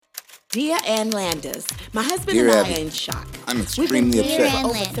Dear Ann Landis, my husband Dear and I Abby, are in shock. I'm extremely We've been upset. together for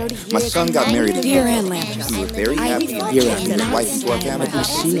over 30 years. My son got married in Dear April. Ann Landis. We were very happy and Dear his Abby. wife is working out. I've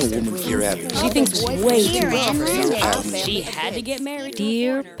seen a woman. Dear Abby. She thinks way too much of herself. Abby. She had to get married.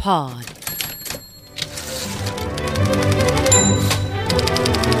 Dear Pod.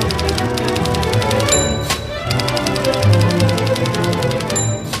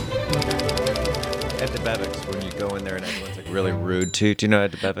 Ed DeBevick's, when you go in there and everyone's like really rude to you. Do you know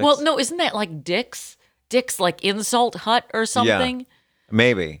Ed DeBevick's? Well, no, isn't that like Dick's? Dick's like insult hut or something? Yeah,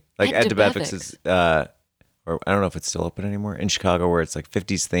 maybe. Like Ed Ed DeBevick's is, or I don't know if it's still open anymore, in Chicago, where it's like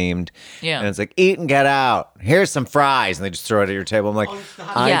 50s themed. Yeah. And it's like, eat and get out. Here's some fries. And they just throw it at your table. I'm like,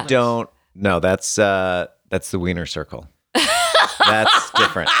 Yeah. I don't know. That's the Wiener Circle. That's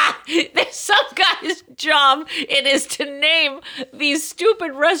different. There's some guy's job. It is to name these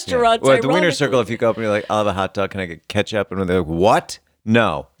stupid restaurants. Well, at the Wiener ironically. Circle, if you go up and you're like, I'll have a hot dog, can I get ketchup? And they're like, what?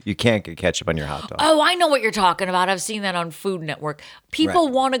 No, you can't get ketchup on your hot dog. Oh, I know what you're talking about. I've seen that on Food Network. People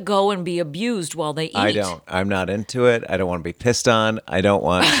Right. want to go and be abused while they eat. I don't. I'm not into it. I don't want to be pissed on. I don't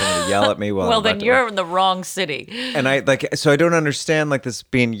want someone to yell at me while Well, I'm then about to you're in the wrong city. And I so I don't understand like this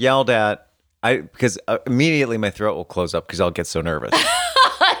being yelled at. Because immediately my throat will close up because I'll get so nervous.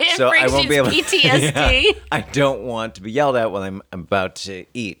 It So I brings won't you be able. PTSD. Yeah. I don't want to be yelled at when I'm about to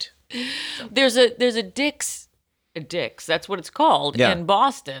eat. There's a Dick's, that's what it's called Yeah. in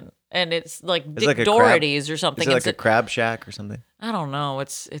Boston, and it's like It's Dick like a Doherty's crab, or something. Is it like It's a crab shack or something? I don't know.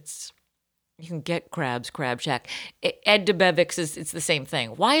 It's you can get Crab Shack. Ed DeBevick's it's the same thing.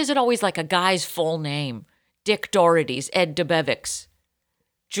 Why is it always like a guy's full name? Dick Doherty's, Ed DeBevick's,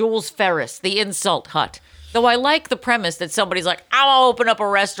 Jules Ferris, the Insult Hut. Though I like the premise that somebody's like, I'll open up a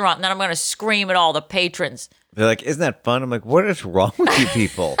restaurant and then I'm going to scream at all the patrons. They're like, isn't that fun? I'm like, what is wrong with you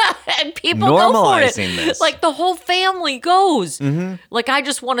people? And people go for it. Normalizing this. Like the whole family goes. Mm-hmm. Like I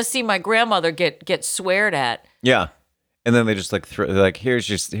just want to see my grandmother get sweared at. Yeah. And then they just like throw. They're like, here's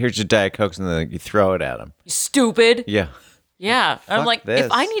your Diet Cokes, and then you throw it at them. Stupid. Yeah. Yeah. I'm Fuck like, this.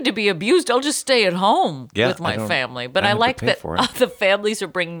 if I need to be abused, I'll just stay at home Yeah, with my I don't- family. But I I have to like pay that for it. the families are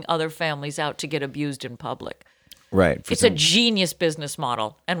bringing other families out to get abused in public. Right. For It's a some- genius business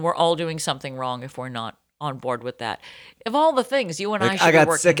model, and we're all doing something wrong if we're not on board with that. Of all the things you and I Like, should I be got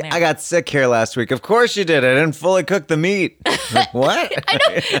working sick. there. I got sick here last week. Of course you did. I didn't fully cook the meat. Like, what? I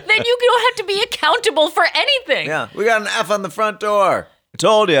know. Then you don't have to be accountable for anything. Yeah, we got an F on the front door. I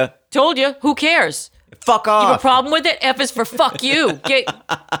told you. Told you. Who cares? Fuck You have a off. problem with it? F is for fuck you.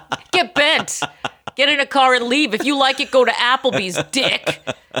 Get bent. Get in a car and leave. If you like it, go to Applebee's, dick.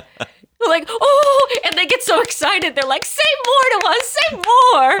 They're like, oh, and they get so excited. They're like, say more to us, say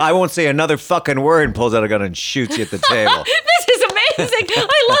more. I won't say another fucking word, and pulls out a gun and shoots you at the table. This is amazing.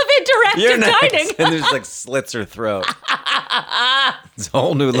 I love You're interactive next. dining. And there's like slits her throat. It's a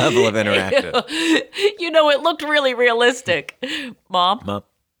whole new level of interactive. You know, it looked really realistic. Mom? Mom.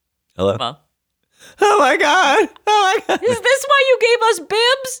 Hello? Mom? Oh my God. Oh my God. Is this why you gave us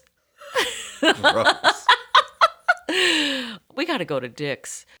bibs? Gross. We got to go to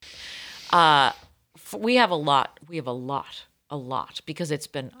Dick's. We have a lot. We have a lot because it's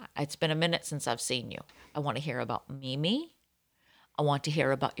been a minute since I've seen you. I want to hear about Mimi. I want to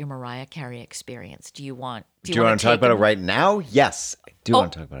hear about your Mariah Carey experience. Do you want Do you want to talk about it right now? Yes. I do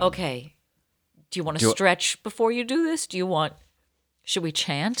want to talk about it. Okay. Do you want to stretch before you do this? Should we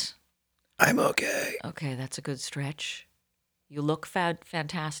chant? I'm okay. Okay, that's a good stretch. You look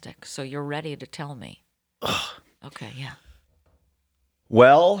fantastic, so you're ready to tell me. Okay, yeah.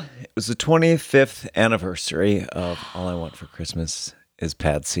 Well, it was the 25th anniversary of All I Want for Christmas is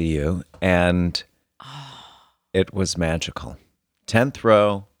Pad See You, and it was magical. 10th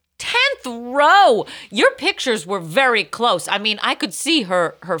row. 10th row. Your pictures were very close. I mean, I could see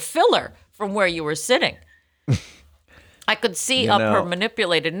her filler from where you were sitting. I could see You up know, her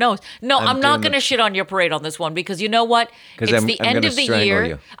manipulated nose. No, I'm not doing going to shit on your parade on this one because you know what? 'Cause It's I'm- the I'm end gonna of the strangle year.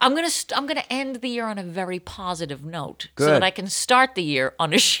 you. I'm going to end the year on a very positive note so Good. that I can start the year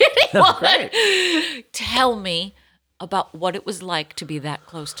on a shitty one. Tell me about what it was like to be that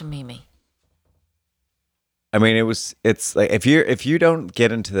close to Mimi. I mean, it's like if you don't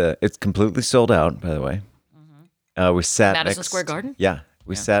get into it's completely sold out, by the way. We sat Madison next, Square Garden? Yeah.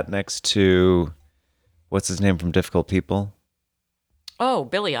 We sat next to, what's his name from Difficult People? Oh,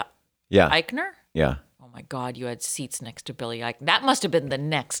 Billy Yeah. Eichner? Yeah. Oh my God, you had seats next to Billy Eichner. That must have been the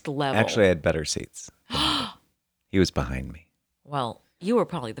next level. Actually, I had better seats. He was behind me. Well, you were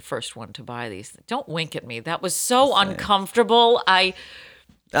probably the first one to buy these. Don't wink at me. That was so uncomfortable. I'm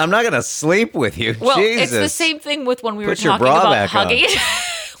not going to sleep with you. Well, Jesus. it's the same thing with when we were Put your talking bra about back on. hugging.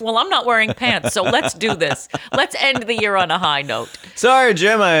 Well, I'm not wearing pants, so let's do this. Let's end the year on a high note. Sorry,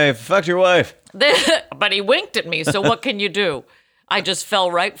 Jim, I fucked your wife. But he winked at me, so what can you do? I just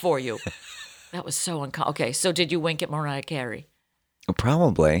fell right for you. That was so Okay, so did you wink at Mariah Carey?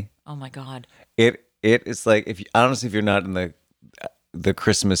 Probably. Oh my God. It is like if you're not in the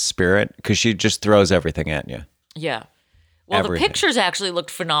Christmas spirit, because she just throws everything at you. Yeah. Well, Everything. the pictures actually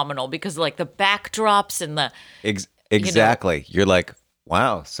looked phenomenal because like the backdrops and the Exactly. You're like,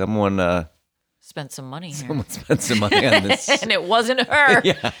 wow, someone spent some money here. someone spent some money on this. And it wasn't her.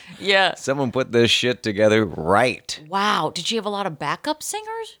 Yeah. Yeah. Someone put this shit together right. Wow. Did she have a lot of backup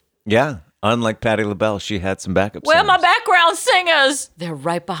singers? Yeah. Unlike Patti LaBelle, she had some backup Where are my singers. background singers? They're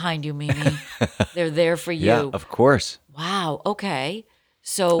right behind you, Mimi. They're there for you. Yeah, of course. Wow. Okay.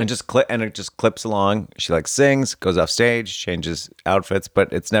 So And it just clips along. She like sings, goes off stage, changes outfits,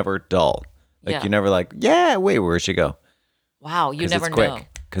 but it's never dull. Like Yeah. you're never like, yeah, wait, where'd she go? wow, you 'Cause never it's quick. know.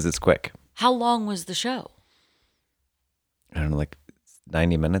 Because it's quick. How long was the show? I don't know, like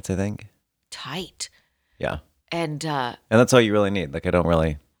 90 minutes, I think. Tight. Yeah. And And that's all you really need. Like I don't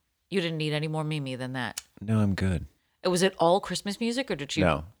really. you didn't need any more Mimi than that. No, I'm good. Was it all Christmas music or did she?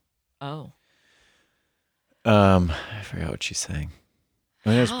 No. Oh. I forgot what she sang. I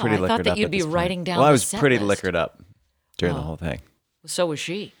mean, it was Wow, pretty I thought liquored that up you'd at be this point. writing down Well, I the was set pretty list. liquored up during the Oh. whole thing. So was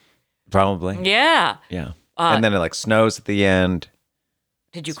she. Probably. Yeah. Yeah. And then it like snows at the end.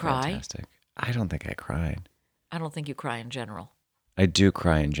 Did you It's cry? Fantastic. I don't think I cried. I don't think you cry in general. I do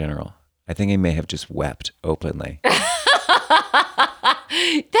cry in general. I think I may have just wept openly. That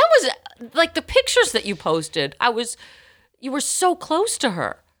was like the pictures that you posted. You were so close to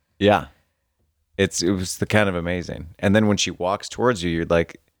her. Yeah. It was the kind of amazing. And then when she walks towards you, you're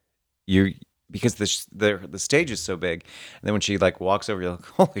like, because the stage is so big. And then when she like walks over, you're like,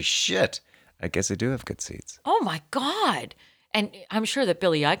 holy shit, I guess I do have good seats. Oh my God. And I'm sure that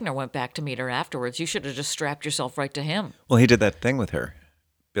Billy Eichner went back to meet her afterwards. You should have just strapped yourself right to him. Well, he did that thing with her,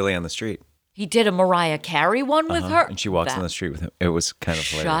 Billy on the street. He did a Mariah Carey one with her. And she walks on the street with him. It was kind of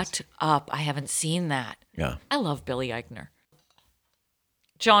hilarious. Shut up. I haven't seen that. Yeah. I love Billy Eichner.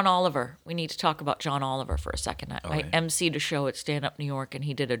 John Oliver. We need to talk about John Oliver for a second. I emceed a show at Stand Up New York and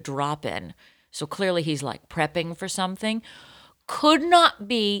he did a drop-in. So clearly he's like prepping for something. Could not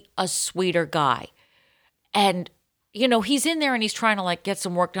be a sweeter guy. And, you know, he's in there and he's trying to like get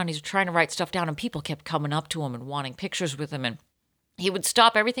some work done. He's trying to write stuff down and people kept coming up to him and wanting pictures with him. And he would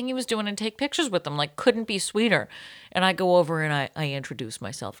stop everything he was doing and take pictures with them. Like, couldn't be sweeter. And I go over and I introduced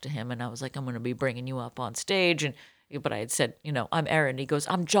myself to him and I was like, I'm going to be bringing you up on stage. But I had said, you know, I'm Erin. He goes,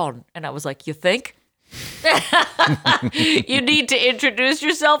 I'm John. And I was like, you think? You need to introduce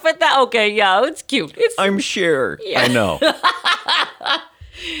yourself at that? Okay, yeah, it's cute. I'm sure. I know.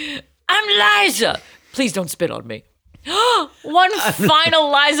 I'm Liza. Please don't spit on me. One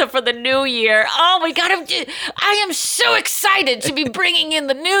final Liza for the new year. Oh, we got to. I am so excited to be bringing in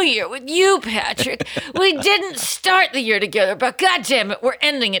the new year with you, Patrick. We didn't start the year together, but goddamn it, we're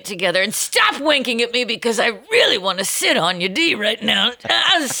ending it together. And stop winking at me because I really want to sit on your D right now.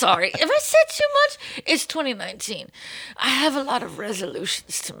 I'm sorry. If I said too much, it's 2019. I have a lot of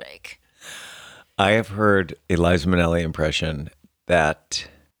resolutions to make. I have heard a Liza Minnelli impression that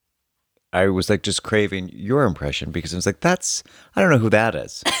I was like just craving your impression because I was like, I don't know who that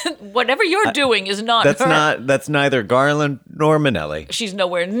is. Whatever you're doing is not her. That's neither Garland nor Minnelli. She's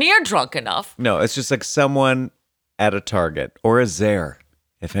nowhere near drunk enough. No, it's just like someone at a Target or a Zare,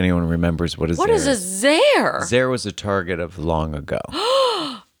 if anyone remembers what a Zare What is a Zare? Zare was a Target of long ago.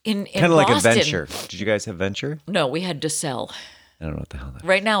 In Kind of like a Boston. Venture. Did you guys have Venture? No, we had DeSell. I don't know what the hell that is.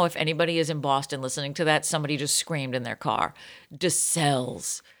 Right now, if anybody is in Boston listening to that, somebody just screamed in their car,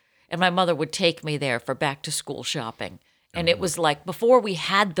 DeSells. And my mother would take me there for back to school shopping. And it was like before we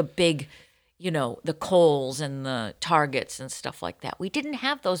had the big, you know, the Kohl's and the Targets and stuff like that. We didn't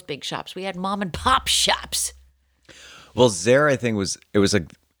have those big shops. We had mom and pop shops. Well, Zare, I think, was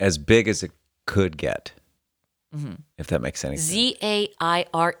like as big as it could get, if that makes any sense. Zaire?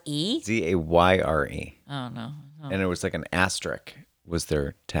 Zayre. Oh, no. And it was like an asterisk was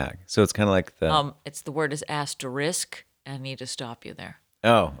their tag. So it's kind of like the... It's the word is asterisk. I need to stop you there.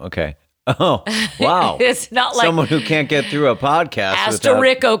 Oh, okay. Oh, wow. It's not like someone who can't get through a podcast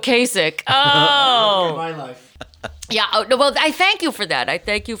Asterico Kasich. Oh. My life. Yeah. Oh, no, well, I thank you for that. I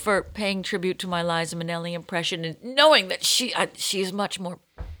thank you for paying tribute to my Liza Minnelli impression and knowing that she's much more,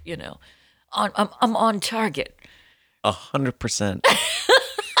 you know, I'm on target. 100%.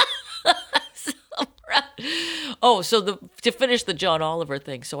 Oh, so to finish the John Oliver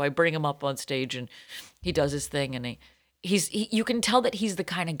thing, so I bring him up on stage and he does his thing and you can tell that he's the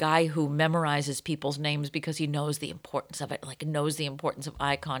kind of guy who memorizes people's names because he knows the importance of it, like knows the importance of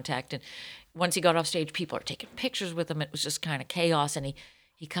eye contact. And once he got off stage, people are taking pictures with him. It was just kind of chaos. And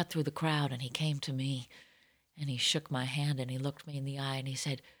he cut through the crowd and he came to me and he shook my hand and he looked me in the eye and he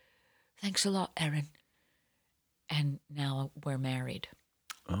said, "Thanks a lot, Erin." And now we're married.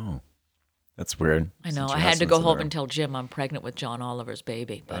 Oh, that's weird. I know. Since I your had to husband's go in the home room. and tell Jim I'm pregnant with John Oliver's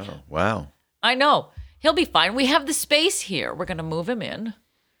baby. But Oh, wow. I know. He'll be fine. We have the space here. We're going to move him in.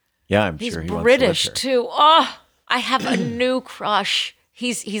 Yeah, I'm He's sure he wants to live British here. too. Oh, I have a new crush.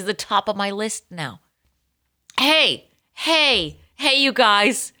 He's the top of my list now. Hey, you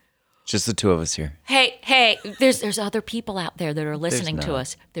guys. Just the two of us here. Hey. There's other people out there that are listening to not.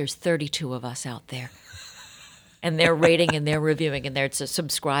 us. There's 32 of us out there. And they're rating and they're reviewing and they're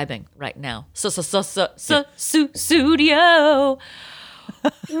subscribing right now. Studio.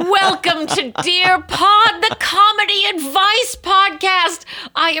 Welcome to Dear Pod, the comedy advice podcast.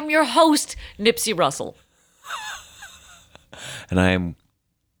 I am your host, Nipsey Russell. And I am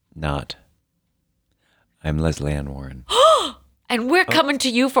not. I'm Leslie Ann Warren. And we're coming to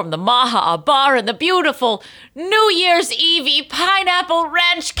you from the Maha Bar in the beautiful New Year's Eve Pineapple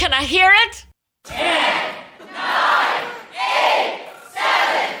Ranch. Can I hear it?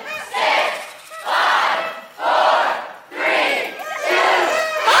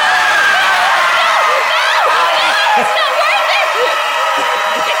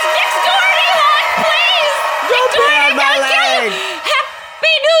 It's Nick's Doherty on, please! Nick Doherty, don't kill him!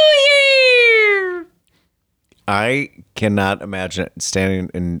 Happy New Year! I cannot imagine standing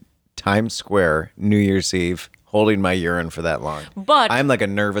in Times Square New Year's Eve holding my urine for that long. But- I'm like a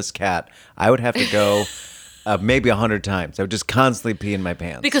nervous cat. I would have to go maybe 100 times. I would just constantly pee in my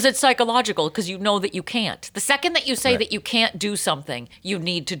pants. Because it's psychological, because you know that you can't. The second that you say that you can't do something, you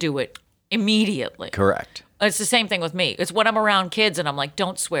need to do it immediately. Correct. It's the same thing with me. It's when I'm around kids and I'm like,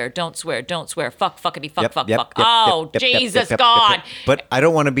 don't swear. Fuck, fuckity, fuck. Jesus, God. But I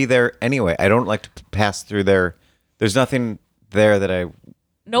don't want to be there anyway. I don't like to pass through there. There's nothing there that I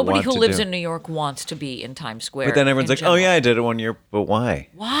Nobody want who to lives do. in New York wants to be in Times Square. But then everyone's in like, general. oh yeah, I did it 1 year. But why?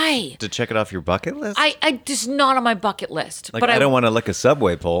 Why? To check it off your bucket list? I just not on my bucket list. Like, but I don't want to lick a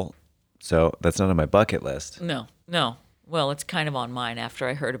subway pole, so that's not on my bucket list. No. Well, it's kind of on mine after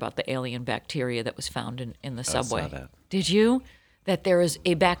I heard about the alien bacteria that was found in the subway. that. Did you? That there is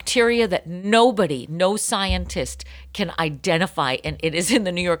a bacteria that no scientist can identify, and it is in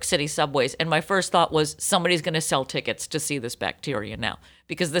the New York City subways. And my first thought was somebody's going to sell tickets to see this bacteria now,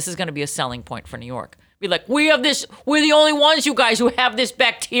 because this is going to be a selling point for New York. Be like, we have this, we're the only ones, you guys, who have this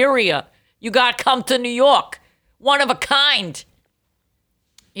bacteria. You got to come to New York. One of a kind.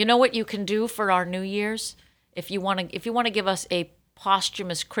 You know what you can do for our New Year's? If you want to give us a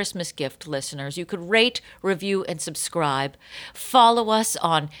posthumous Christmas gift, listeners, you could rate, review, and subscribe. Follow us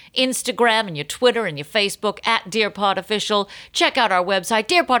on Instagram and your Twitter and your Facebook at DearPodOfficial. Check out our website,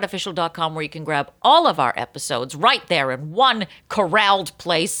 DearPodOfficial.com, where you can grab all of our episodes right there in one corralled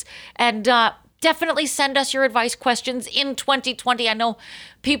place. And definitely send us your advice questions in 2020. I know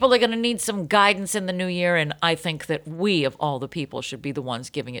people are going to need some guidance in the new year, and I think that we, of all the people, should be the ones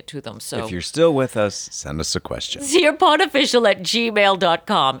giving it to them. So If you're still with us, send us a question.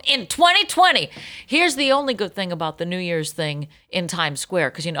 DearPodOfficial@gmail.com. In 2020, here's the only good thing about the New Year's thing in Times Square,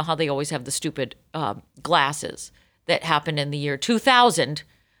 because you know how they always have the stupid glasses that happened in the year 2000,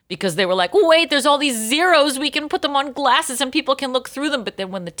 because they were like, oh, wait, there's all these zeros. We can put them on glasses and people can look through them. But then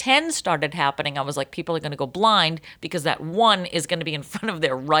when the 10 started happening, I was like, people are going to go blind because that 1 is going to be in front of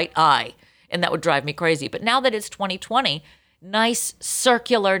their right eye. And that would drive me crazy. But now that it's 2020, nice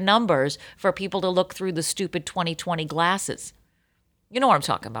circular numbers for people to look through the stupid 2020 glasses. You know what I'm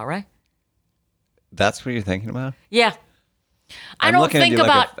talking about, right? That's what you're thinking about? Yeah. I I'm don't looking think at you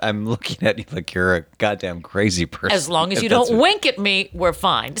about... I'm looking at you like you're a goddamn crazy person. As long as if you that's don't what- wink at me, we're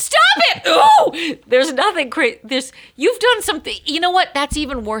fine. Stop it! Ooh! There's nothing crazy. You've done something. You know what? That's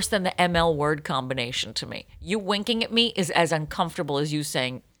even worse than the ML word combination to me. You winking at me is as uncomfortable as you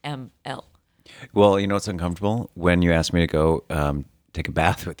saying ML. Well, you know what's uncomfortable? When you asked me to go take a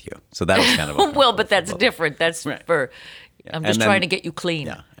bath with you. So that was kind of uncomfortable. Well, but that's different. That's Right. for... I'm just And then- trying to get you clean.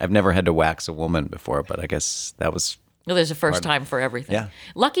 Yeah. I've never had to wax a woman before, but I guess that was... Well, there's a first time for everything. Yeah.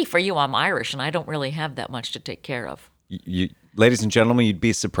 Lucky for you, I'm Irish, and I don't really have that much to take care of. You, ladies and gentlemen, you'd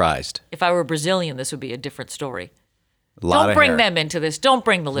be surprised. If I were Brazilian, this would be a different story. A lot Don't of bring hair. them into this. Don't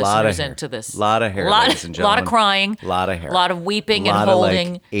bring the Lot of listeners hair. into this. Lot of hair, ladies and lot gentlemen. of crying. Lot of hair. A lot of weeping and lot holding.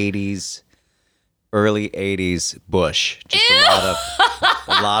 Of like 80s, early 80s bush. Just a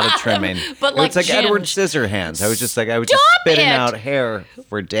lot of trimming. But It like was like Jim. Edward Scissorhands. I was just Stop just spitting it. out hair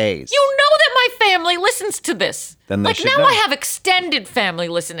for days. You know that my family listens to this. Then they like should now know. I have extended family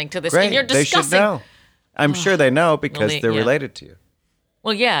listening to this, and Great. you're They discussing. should know. I'm sure they know because they're yeah. related to you.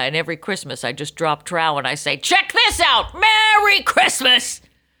 Well, yeah, and every Christmas I just drop trow and I say, check this out. Merry Christmas.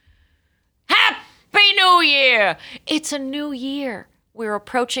 Happy New Year. It's a new year. We're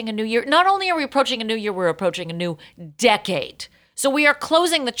approaching a new year. Not only are we approaching a new year, we're approaching a new decade. So we are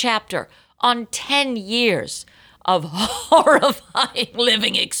closing the chapter on 10 years of horrifying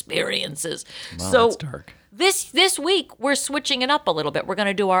living experiences. Wow, so that's dark. This week, we're switching it up a little bit. We're going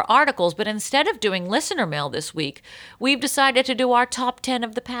to do our articles, but instead of doing listener mail this week, we've decided to do our top 10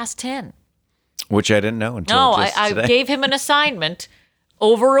 of the past 10. Which I didn't know until No, just I today. gave him an assignment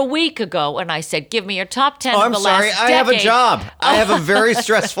over a week ago, and I said, give me your top 10 Oh, of I'm the sorry. last I have a decade." job. I have a very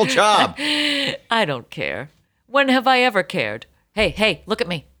stressful job. I don't care. When have I ever cared? Hey, look at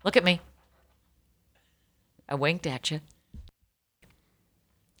me. Look at me. I winked at you.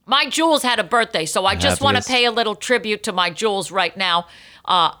 My Jules had a birthday, so I just want to Happiest. pay a little tribute to my Jules right now.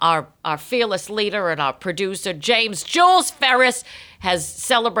 Our fearless leader and our producer, James Jules Ferris, has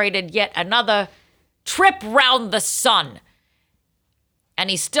celebrated yet another trip round the sun. And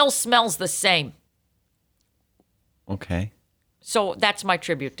he still smells the same. Okay. So that's my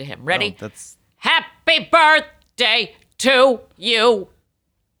tribute to him. Ready? Oh, that's Happy birthday to you.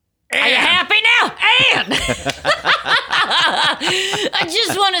 Are you happy now? Anne! I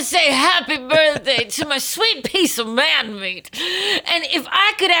just want to say happy birthday to my sweet piece of man meat. And if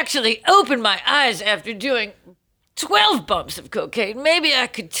I could actually open my eyes after doing 12 bumps of cocaine, maybe I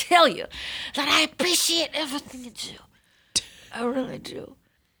could tell you that I appreciate everything you do. I really do.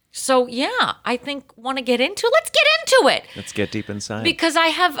 So yeah, I think want to get into. Let's get into it. let's get deep inside. Because I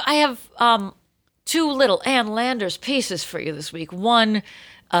have two little Ann Landers pieces for you this week. One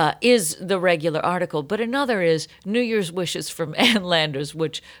is the regular article, but another is New Year's wishes from Ann Landers,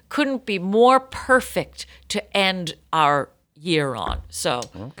 which couldn't be more perfect to end our year on. So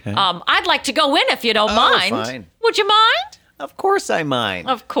Okay. I'd like to go in if you don't mind. fine. Would you mind? Of course I mind.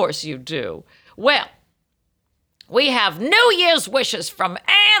 Of course you do. Well, we have New Year's wishes from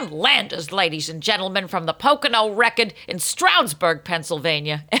Ann Landers, ladies and gentlemen, from the Pocono Record in Stroudsburg,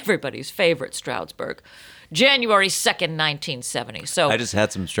 Pennsylvania. Everybody's favorite Stroudsburg. January 2nd, 1970. So, I just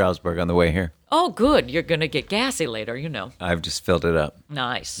had some Strasbourg on the way here. oh, good. You're going to get gassy later, you know. I've just filled it up.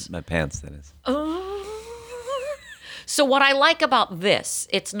 Nice. My pants, that is. So what I like about this,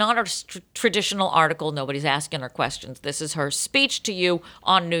 it's not a traditional article. Nobody's asking her questions. This is her speech to you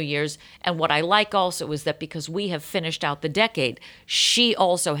on New Year's. And what I like also is that because we have finished out the decade, she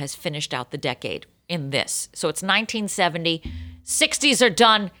also has finished out the decade in this. So it's 1970. 60s are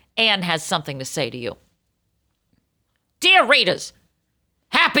done. Anne has something to say to you. Dear readers,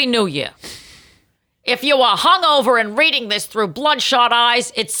 Happy New Year. If you are hungover and reading this through bloodshot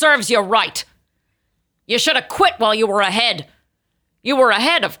eyes, it serves you right. You should have quit while you were ahead. You were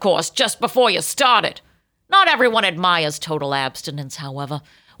ahead, of course, just before you started. Not everyone admires total abstinence, however.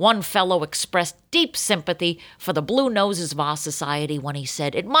 One fellow expressed deep sympathy for the blue noses of our society when he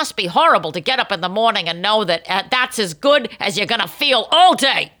said, it must be horrible to get up in the morning and know that that's as good as you're going to feel all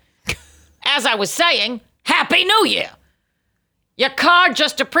day. As I was saying, Happy New Year. Your car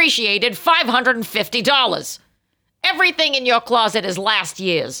just appreciated $550. Everything in your closet is last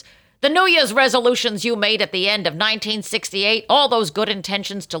year's. The New Year's resolutions you made at the end of 1968, all those good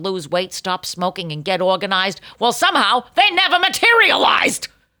intentions to lose weight, stop smoking, and get organized, well, somehow they never materialized.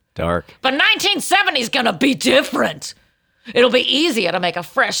 Dark. But 1970's gonna be different. It'll be easier to make a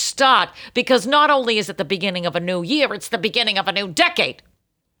fresh start because not only is it the beginning of a new year, it's the beginning of a new decade.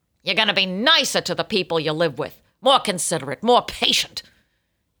 You're gonna be nicer to the people you live with, more considerate, more patient.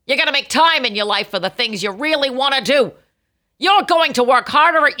 You're gonna make time in your life for the things you really want to do. You're going to work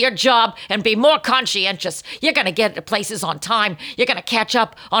harder at your job and be more conscientious. You're going to get to places on time. You're going to catch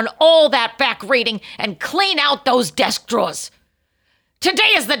up on all that back reading and clean out those desk drawers. Today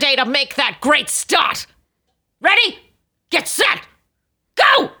is the day to make that great start. Ready? Get set.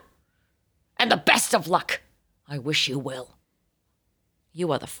 Go! And the best of luck. I wish you will.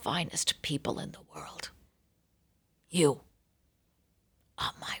 You are the finest people in the world. You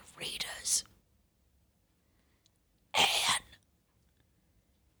are my readers. Anne.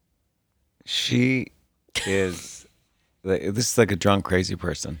 She is. This is like a drunk, crazy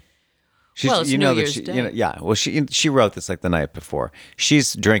person. She's, Well, it's you know New that Year's she, Day. you know, yeah. Well, she wrote this like the night before.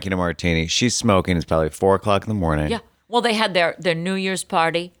 She's drinking a martini. She's smoking. It's probably 4:00 in the morning. Yeah. Well, they had their New Year's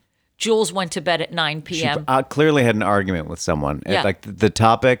party. Jules went to bed at 9 She p.m. clearly had an argument with someone. Yeah. Like the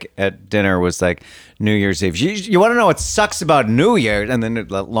topic at dinner was like New Year's Eve. You want to know what sucks about New Year? And then it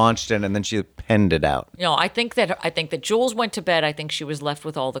launched it, and then she penned it out. I think that Jules went to bed. I think she was left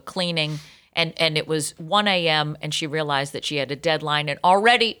with all the cleaning, And it was 1 a.m. and she realized that she had a deadline. And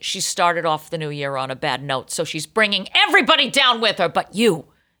already she started off the new year on a bad note. So she's bringing everybody down with her. But you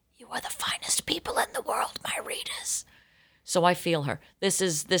are the finest people in the world, my readers. So I feel her. This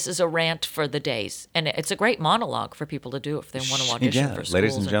is a rant for the days. And it's a great monologue for people to do if they want to audition for schools.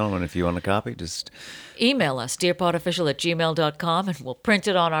 Ladies and gentlemen, if you want a copy, just... Email us, dearpodofficial@gmail.com, and we'll print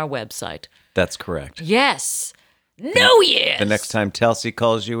it on our website. That's correct. Yes. New Year's! The next time Telsey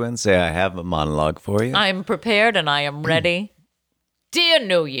calls you in, say, I have a monologue for you. I'm prepared and I am ready. Dear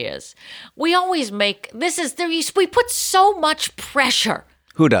New Year's, we always make... we put so much pressure.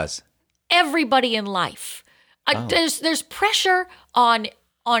 Who does? Everybody in life. There's pressure on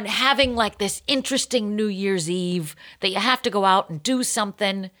having like this interesting New Year's Eve that you have to go out and do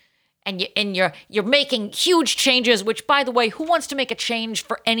something, and you're making huge changes. Which, by the way, who wants to make a change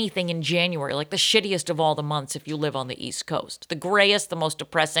for anything in January? Like the shittiest of all the months if you live on the East Coast, the grayest, the most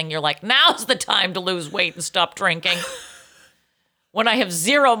depressing. You're like, now's the time to lose weight and stop drinking. When I have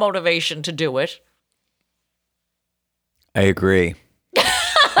zero motivation to do it. I agree.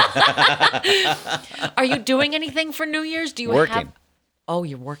 Are you doing anything for New Year's? Do you Working. have? Oh,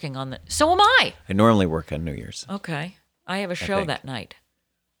 you're working on that. So am I. I normally work on New Year's. Okay, I have a show think. that night.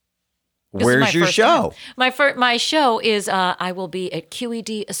 This is Where's my your first show? time. My show is I will be at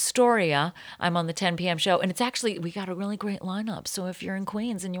QED Astoria. I'm on the 10 p.m. show, and it's actually we got a really great lineup. So if you're in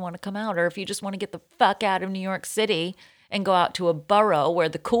Queens and you want to come out, or if you just want to get the fuck out of New York City and go out to a borough where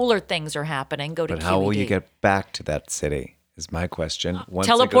the cooler things are happening, go to But QED. how will you get back to that city is my question. Once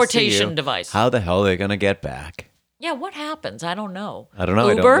they go see Teleportation you, device. How the hell are they going to get back? Yeah, what happens? I don't know. I don't know.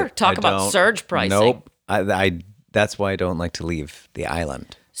 Uber? I Talk about don't- surge pricing. Nope. I that's why I don't like to leave the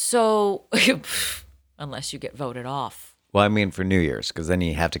island. So, unless you get voted off. Well, I mean for New Year's, because then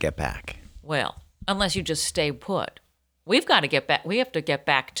you have to get back. Well, unless you just stay put. We've got to get back. We have to get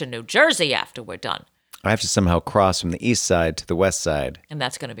back to New Jersey after we're done. I have to somehow cross from the east side to the west side. And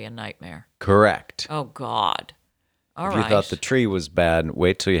that's going to be a nightmare. Correct. Oh, God. All if right. you thought the tree was bad,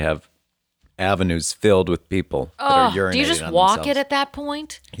 wait till you have avenues filled with people that are urinating do you just on walk themselves. it at that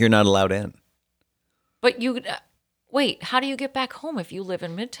point? You're not allowed in. But you... wait, how do you get back home if you live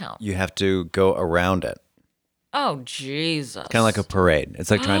in Midtown? You have to go around it. Oh, Jesus. Kind of like a parade.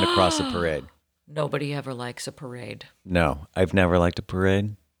 It's like trying to cross a parade. Nobody ever likes a parade. No, I've never liked a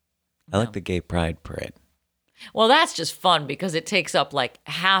parade. I like the gay pride parade. Well, that's just fun because it takes up like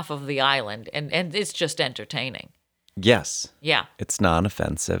half of the island and it's just entertaining. Yes. Yeah. It's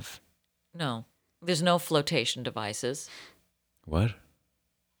non-offensive. No. There's no flotation devices. What?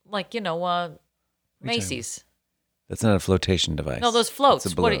 Like, Macy's. That's not a flotation device. No, those floats.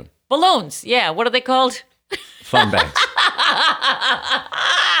 It's a balloon. Balloons. Yeah. What are they called? Fun bags.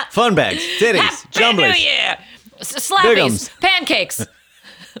 Fun bags. Titties. Happy Jumblers. New Year. Slappies. Bigums. Pancakes.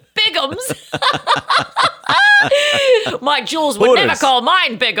 Bigums. My Jules would never Hooters. call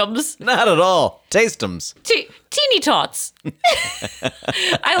mine bigums. Not at all. Tasteums. Teeny tots.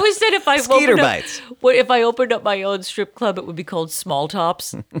 I always said if I Skeeter opened up, bites. if I opened up my own strip club, it would be called Small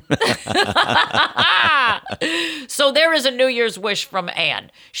Tops. So there is a New Year's wish from Anne.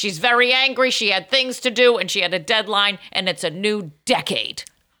 She's very angry. She had things to do, and she had a deadline, and it's a new decade.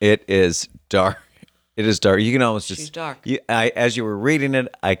 It is dark. It is dark. You can almost just. She's dark. As you were reading it,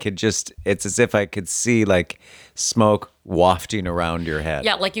 I could just. It's as if I could see like smoke wafting around your head.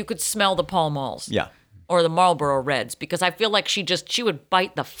 Yeah, like you could smell the Pall Malls. Yeah. Or the Marlboro Reds, because I feel like she would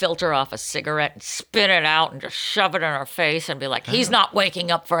bite the filter off a cigarette and spit it out and just shove it in her face and be like, he's not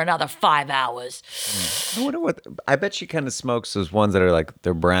waking up for another 5 hours. I wonder what. I bet she kind of smokes those ones that are like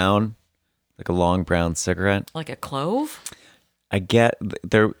they're brown, like a long brown cigarette. Like a clove? I get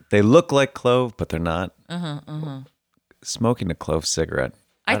they look like clove, but they're not. Smoking a clove cigarette.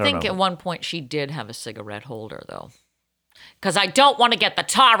 I don't think know. at one point she did have a cigarette holder, though. Because I don't want to get the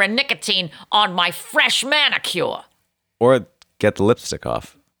tar and nicotine on my fresh manicure. Or get the lipstick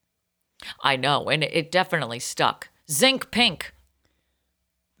off. I know, and it definitely stuck. Zinc pink.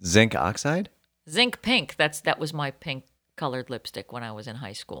 Zinc oxide? Zinc pink. That was my pink colored lipstick when I was in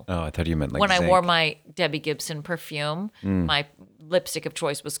high school. Oh, I thought you meant like when zinc. I wore my Debbie Gibson perfume, my lipstick of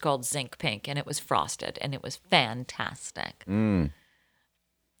choice was called Zinc Pink, and it was frosted, and it was fantastic.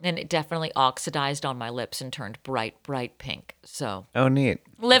 And it definitely oxidized on my lips and turned bright, bright pink. So, Oh, neat.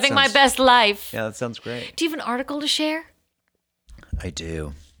 living my sounds- best life. Yeah, that sounds great. Do you have an article to share? I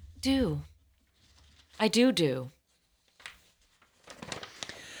do. I do.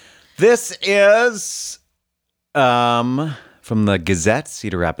 This is from the Gazette,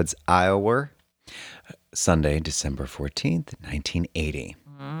 Cedar Rapids, Iowa. Sunday, December 14th, 1980.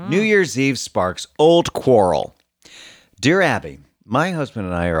 New Year's Eve sparks old quarrel. Dear Abby, My husband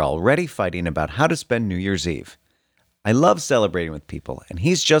and I are already fighting about how to spend New Year's Eve. I love celebrating with people, and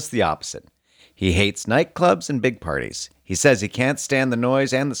he's just the opposite. He hates nightclubs and big parties. He says he can't stand the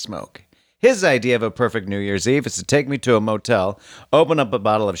noise and the smoke. His idea of a perfect New Year's Eve is to take me to a motel, open up a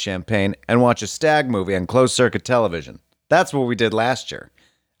bottle of champagne, and watch a stag movie on closed-circuit television. That's what we did last year.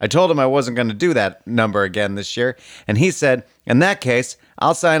 I told him I wasn't going to do that number again this year, and he said, in that case,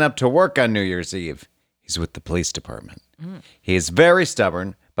 I'll sign up to work on New Year's Eve. He's with the police department. He is very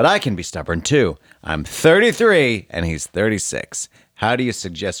stubborn, but I can be stubborn too. I'm 33 and he's 36. How do you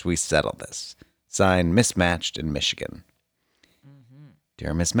suggest we settle this? Signed, Mismatched in Michigan.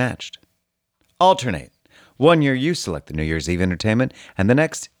 Dear Mismatched. Alternate. 1 year you select the New Year's Eve entertainment, and the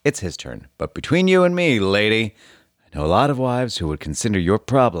next, it's his turn. But between you and me, lady, I know a lot of wives who would consider your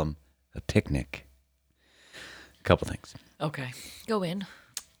problem a picnic. A couple things. Okay. Go in.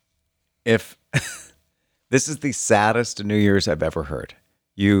 If this is the saddest New Year's I've ever heard.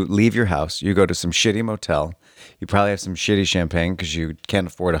 You leave your house, you go to some shitty motel. You probably have some shitty champagne because you can't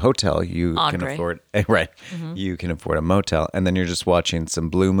afford a hotel. You can Andre. afford right. You can afford a motel, and then you're just watching some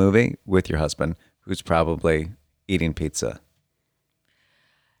blue movie with your husband, who's probably eating pizza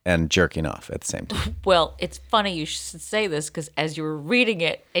and jerking off at the same time. Well, it's funny you should say this because as you were reading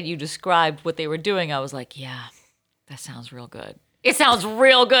it and you described what they were doing, I was like, yeah, that sounds real good. It sounds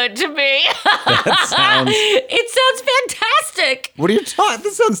real good to me. It sounds fantastic. What are you talking?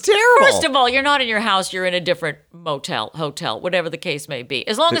 This sounds terrible. First of all, you're not in your house. You're in a different motel, hotel, whatever the case may be.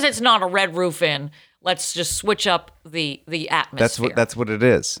 As long as it's not a Red Roof Inn, let's just switch up the atmosphere. That's what it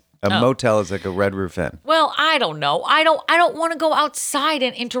is. A motel is like a Red Roof Inn. Well, I don't know. I don't want to go outside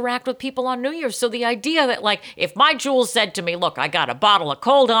and interact with people on New Year's. So the idea that, like, if my Jules said to me, look, I got a bottle of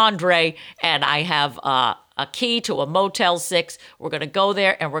Cold Andre and I have a key to a Motel 6, we're going to go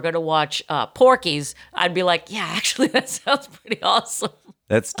there and we're going to watch Porky's, I'd be like, yeah, actually, that sounds pretty awesome.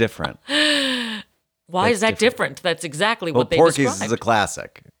 That's different. Why is that different? That's exactly what they Porky's described. is a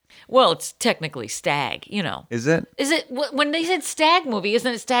classic. Well, it's technically stag, you know. Is it? Is it, when they said stag movie,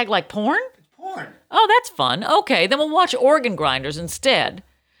 isn't it stag like porn? Porn. Oh, that's fun. Okay, then we'll watch Organ Grinders instead.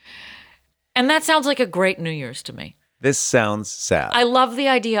 And that sounds like a great New Year's to me. This sounds sad. I love the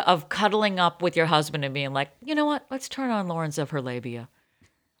idea of cuddling up with your husband and being like, you know what? Let's turn on Lawrence of Her Labia.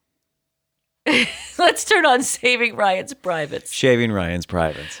 Let's turn on Saving Ryan's Privates. Shaving Ryan's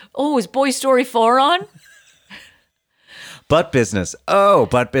Privates. Oh, is Boy Story 4 on? Butt Business. Oh,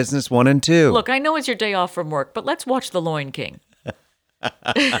 Butt Business 1 and 2. Look, I know it's your day off from work, but let's watch The Loin King.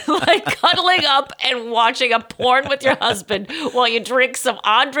 Like cuddling up and watching a porn with your husband while you drink some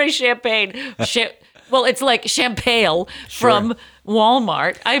Andre champagne. Well, it's like champagne from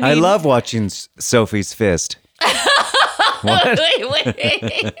Walmart. I mean, I love watching Sophie's Fist. What? Wait.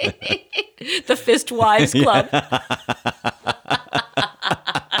 The Fist Wives Club.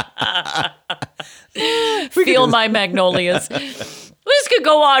 Feel my magnolias. This could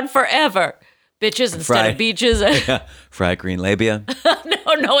go on forever. Bitches instead of beaches. Fried green labia.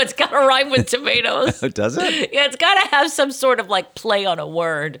 No, it's got to rhyme with tomatoes. Does it? Yeah, it's got to have some sort of like play on a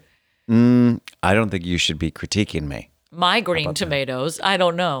word. I don't think you should be critiquing me. Migraine tomatoes. I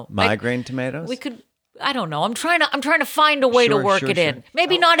don't know. Migraine tomatoes? We could. I don't know. I'm trying to find a way to work it in. Sure.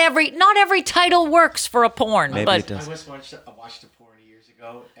 Maybe not every title works for a porn, Maybe but it does. I watched a porn years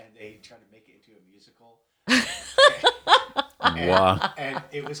ago, and they tried to make it into a musical. Wow. And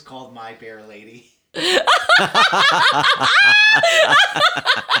it was called My Bear Lady. These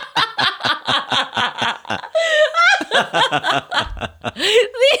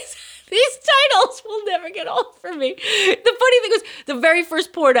titles will never get old for me. The funny thing was, the very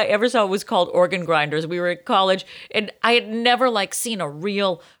first porn I ever saw was called Organ Grinders. We were at college, and I had never seen a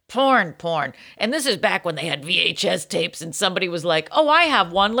real porn. And this is back when they had VHS tapes, and somebody was like, "Oh, I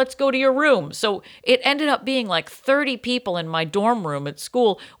have one. Let's go to your room." So it ended up being like 30 people in my dorm room at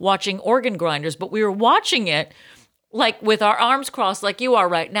school watching Organ Grinders, but we were watching it like with our arms crossed, like you are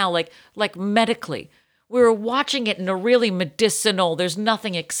right now, like medically. We were watching it in a really medicinal, there's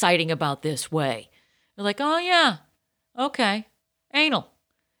nothing exciting about this way. We're like, oh yeah, okay, anal.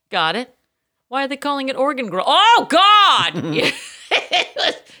 Got it. Why are they calling it organ growth? Oh, God!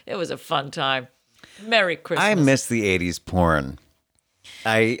 It was a fun time. Merry Christmas. I miss the 80s porn.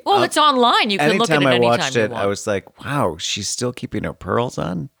 It's online. You can look at it anytime I anytime watched you it, want. I was like, wow, she's still keeping her pearls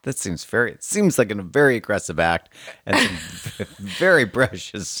on? It seems like a very aggressive act and some very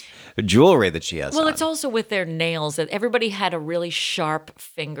precious jewelry that she has Well, on. it's also with their nails that everybody had a really sharp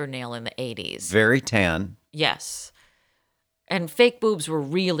fingernail in the 80s. Very tan. Yes. And fake boobs were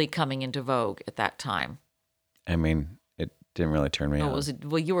really coming into vogue at that time. I mean, it didn't really turn me on.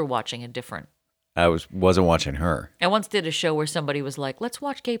 Well, you were watching a different I wasn't watching her. I once did a show where somebody was like, let's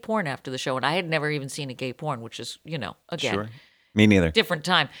watch gay porn after the show. And I had never even seen a gay porn, which is, again, Sure. Me neither. different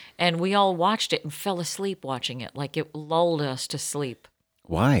time. And we all watched it and fell asleep watching it. Like it lulled us to sleep.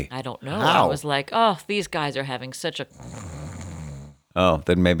 Why? I don't know. How? I was like, oh, these guys are having such a... Oh,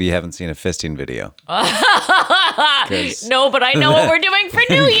 then maybe you haven't seen a fisting video. No, but I know what we're doing for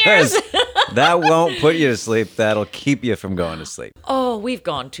New Year's. That won't put you to sleep. That'll keep you from going to sleep. Oh, we've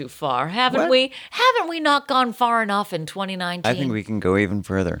gone too far, haven't What? we? Haven't we not gone far enough in 2019? I think we can go even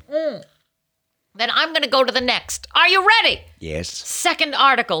further. Then I'm going to go to the next. Are you ready? Yes. Second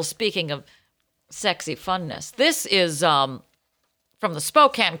article, speaking of sexy funness. This is from the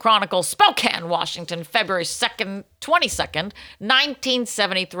Spokane Chronicle, Spokane, Washington, February 2nd, 22nd,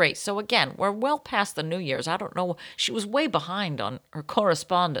 1973. So again, we're well past the New Year's. I don't know. She was way behind on her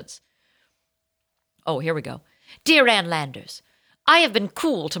correspondence. Oh, here we go. Dear Ann Landers, I have been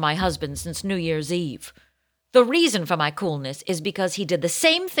cool to my husband since New Year's Eve. The reason for my coolness is because he did the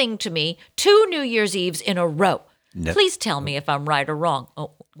same thing to me 2 New Year's Eves in a row. No. Please tell me if I'm right or wrong.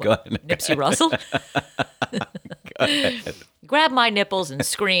 Oh, Go what, ahead. Nipsey Russell? Grabbed my nipples and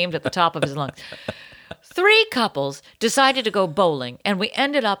screamed at the top of his lungs. 3 couples decided to go bowling, and we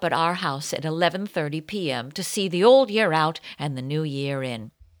ended up at our house at 11:30 p.m. to see the old year out and the new year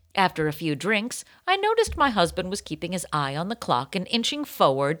in. After a few drinks, I noticed my husband was keeping his eye on the clock and inching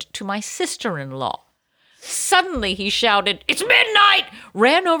forward to my sister-in-law. Suddenly he shouted, "It's midnight!"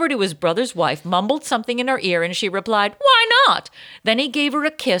 Ran over to his brother's wife, mumbled something in her ear, and she replied, "Why not?" Then he gave her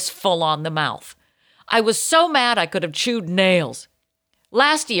a kiss full on the mouth. I was so mad I could have chewed nails.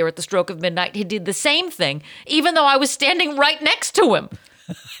 Last year at the stroke of midnight, he did the same thing, even though I was standing right next to him.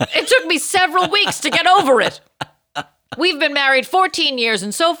 It took me several weeks to get over it. We've been married 14 years,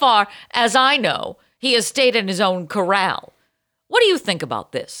 and so far, as I know, he has stayed in his own corral. What do you think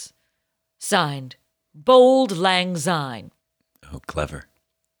about this? Signed, Bold Lang Syne. Oh, clever.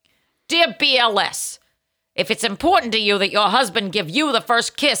 Dear BLS, if it's important to you that your husband give you the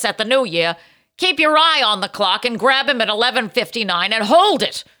first kiss at the new year, keep your eye on the clock and grab him at 11:59 and hold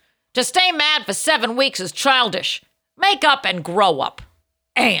it. To stay mad for 7 weeks is childish. Make up and grow up.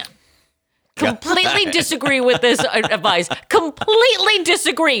 Anne. Completely disagree with this advice. Completely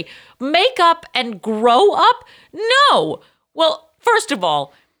disagree. Make up and grow up? No. Well, first of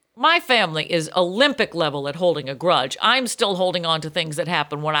all, my family is Olympic level at holding a grudge. I'm still holding on to things that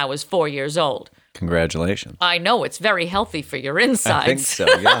happened when I was 4 years old. Congratulations. I know it's very healthy for your insides. I think so,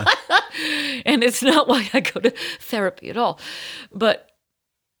 yeah. And it's not why I go to therapy at all. But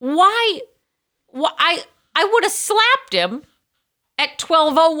why I would have slapped him at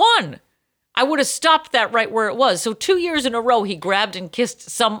 12:01. I would have stopped that right where it was. So 2 years in a row, he grabbed and kissed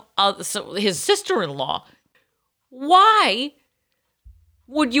his sister-in-law. Why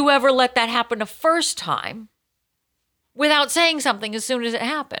would you ever let that happen a first time without saying something as soon as it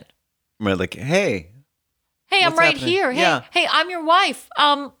happened? We're like, hey, Hey, I'm What's right happening? here. Hey, Yeah. hey, I'm your wife.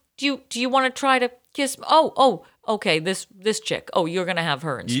 Do you want to try to kiss? Oh, okay. This chick. Oh, you're gonna have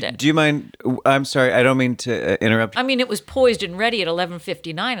her instead. do you mind? I'm sorry, I don't mean to interrupt. I mean, it was poised and ready at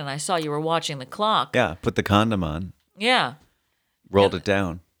 11:59, and I saw you were watching the clock. Yeah, put the condom on, Yeah. rolled it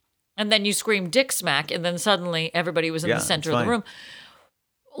down. And then you screamed "dick smack," and then suddenly everybody was in Yeah, the center it's of the fine. room.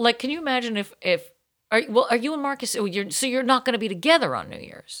 Like, can you imagine if are you and Marcus? You're not going to be together on New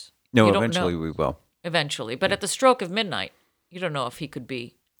Year's. No, You don't eventually know. we will. Eventually, but at the stroke of midnight, you don't know if he could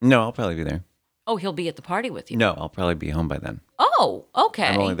be. No, I'll probably be there. Oh, he'll be at the party with you. No, I'll probably be home by then. Oh, okay.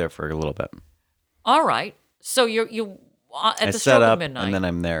 I'm only there for a little bit. All right. So you at I the set stroke up of midnight. and then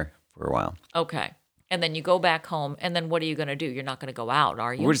I'm there for a while. Okay. And then you go back home, and then what are you going to do? You're not going to go out,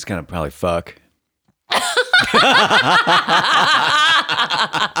 are you? We're just gonna probably fuck.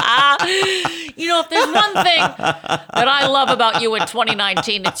 You know, if there's one thing that I love about you in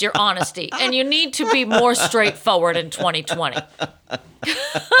 2019, it's your honesty. And you need to be more straightforward in 2020.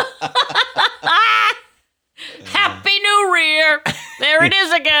 Happy New Year. There it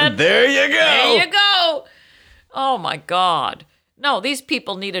is again. There you go. There you go. Oh, my God. No, these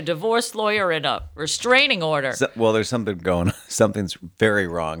people need a divorce lawyer and a restraining order. Well, there's something going on. Something's very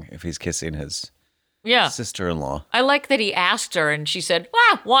wrong if he's kissing his Yeah. sister-in-law. I like that he asked her and she said,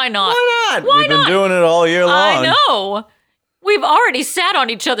 why not? Why not? Why We've not? been doing it all year long. I know. We've already sat on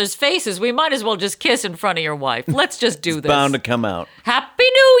each other's faces. We might as well just kiss in front of your wife. Let's just do this. Bound to come out. Happy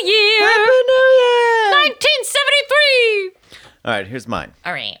New Year! Happy New Year! 1973! All right, here's mine.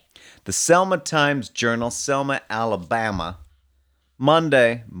 All right. The Selma Times Journal, Selma, Alabama,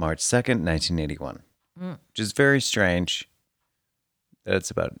 Monday, March 2nd, 1981. Which is very strange that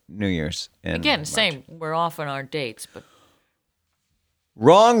it's about New Year's. In Again, March. same. We're off on our dates, but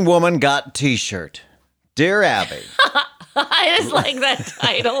Wrong woman got T-shirt. Dear Abby. I just like that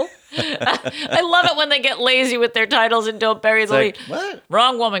title. I love it when they get lazy with their titles and don't bury the lead. What?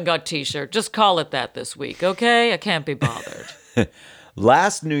 Wrong woman got T-shirt. Just call it that this week, okay? I can't be bothered.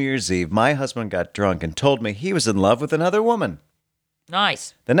 Last New Year's Eve, my husband got drunk and told me he was in love with another woman.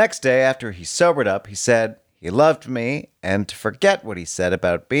 Nice. The next day, after he sobered up, he said he loved me and to forget what he said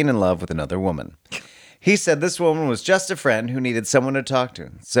about being in love with another woman. He said this woman was just a friend who needed someone to talk to,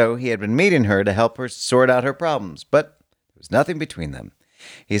 so he had been meeting her to help her sort out her problems, but there was nothing between them.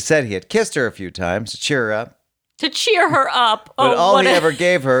 He said he had kissed her a few times to cheer her up, To cheer her up. but all what he a- ever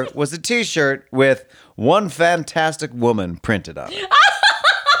gave her was a T-shirt with "One Fantastic Woman" printed on it.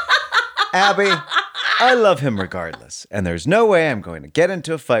 Abby, I love him regardless, and there's no way I'm going to get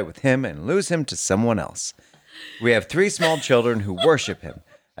into a fight with him and lose him to someone else. We have 3 small children who worship him.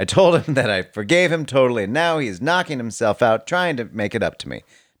 I told him that I forgave him totally, and now he is knocking himself out trying to make it up to me.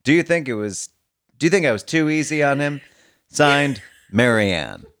 Do you think I was too easy on him? Signed,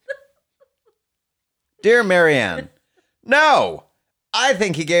 Marianne. Dear Marianne, no! I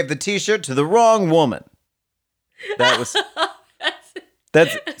think he gave the T-shirt to the wrong woman. That's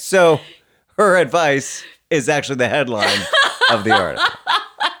so her advice is actually the headline of the article.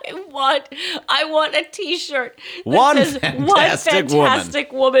 I want a T-shirt that One says, fantastic "One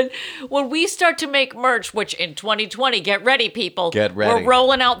fantastic woman." When we start to make merch, which in 2020, get ready, people. Get ready. We're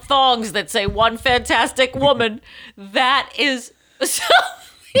rolling out thongs that say "One fantastic woman." That is so.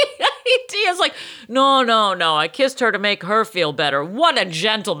 The idea is like, no. I kissed her to make her feel better. What a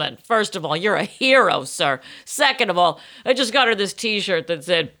gentleman! First of all, you're a hero, sir. Second of all, I just got her this T-shirt that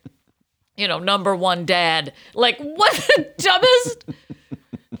said, number 1 dad. Like, what the dumbest?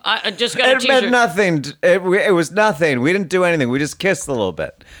 I just got a It T-shirt. meant nothing. It was nothing. We didn't do anything. We just kissed a little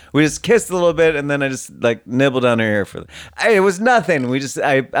bit. And then I just nibbled on her ear it was nothing.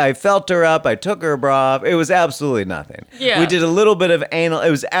 I felt her up. I took her bra off. It was absolutely nothing. Yeah. We did a little bit of anal.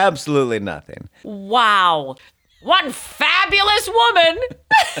 It was absolutely nothing. Wow. One fabulous woman.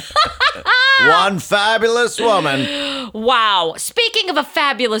 One fabulous woman. Wow. Speaking of a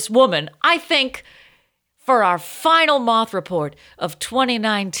fabulous woman, I think for our final Moth Report of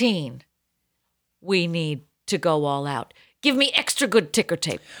 2019, we need to go all out. Give me extra good ticker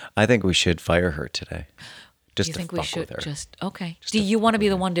tape. I think we should fire her today. Just You to think we fuck should with her. just okay? Do you want to be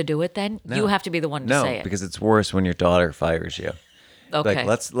the one to do it then? You have to be the one to No, say it. because it's worse when your daughter fires you. Okay.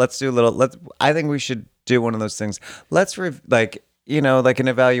 Let's do a little. I think we should do one of those things. Let's an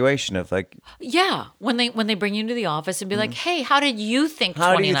evaluation of Yeah, when they bring you into the office and be like, "Hey, how did you think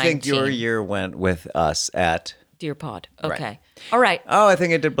how do 2019?" you think your year went with us at? Dear Pod. Okay. All right. Oh, I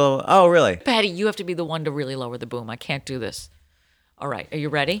think it did blow. Oh, really? Patty, you have to be the one to really lower the boom. I can't do this. All right. Are you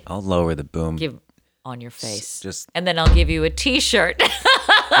ready? I'll lower the boom. Give on your face. just- and then I'll give you a T-shirt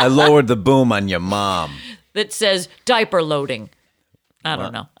I lowered the boom on your mom. that says diaper loading. I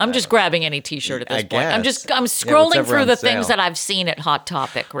don't know. I'm just grabbing any T-shirt at this I point. I'm guess. I'm Yeah, scrolling whatever through on the things sale. that I've seen at Hot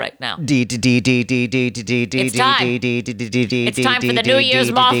Topic right now. It's time for the New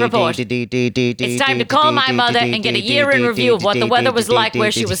Year's Moth Report. It's time to call my mother and get a year in review of what the weather was like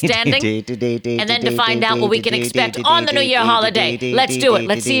where she was standing, and then to find out what we can expect on the New Year holiday. Let's do it.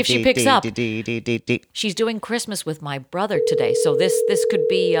 Let's see if she picks up. She's doing Christmas with my brother today, so this could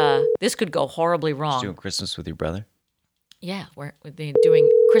be this could go horribly wrong. Doing Christmas with your brother? Yeah, we're doing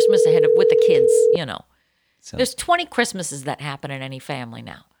Christmas with the kids. There's 20 Christmases that happen in any family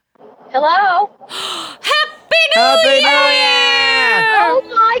now. Hello? Happy New Happy Year! New Year! Oh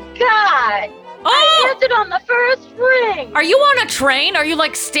my God! I Oh, answered on the first ring. are you on a train? Are you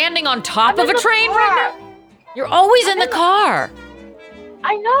standing on top I'm of in a the train car. right now? You're always in the car.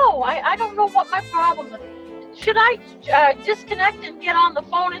 I know. I don't know what my problem is. Should I disconnect and get on the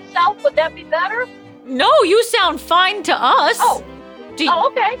phone itself? Would that be better? No, you sound fine to us. Oh. Do, Oh,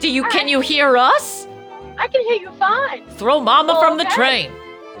 okay. All can right. you hear us? I can hear you fine. Throw Mama Oh, from the okay. train.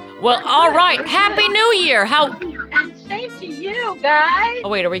 Well, all right. Happy New Year. How? And same to you, guys. Oh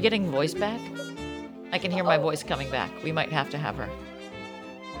wait, are we getting voice back? I can hear my voice coming back. We might have to have her.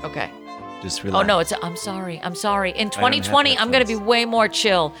 Okay. Just Oh relax. no, I'm sorry. In don't have 2020, I'm gonna be headphones. way more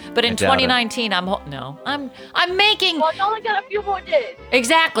chill. But in I doubt it. 2019, I'm making Well, it's only got a few more days.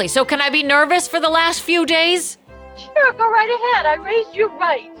 exactly. So can I be nervous for the last few days? Sure, go right ahead. I raised you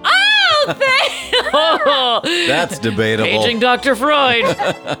right. Oh, thank. That's debatable. Paging Dr. Freud.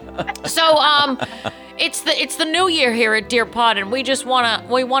 So, it's the new year here at Dear Pod, and we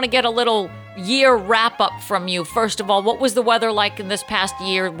wanna get a little year wrap up from you. First of all, what was the weather like in this past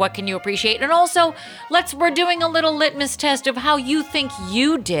year? What can you appreciate? And also, we're doing a little litmus test of how you think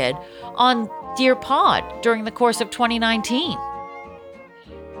you did on Dear Pod during the course of 2019.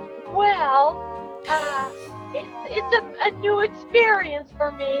 Well, it's a new experience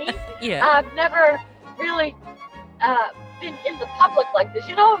for me. Yeah. I've never really been in the public like this.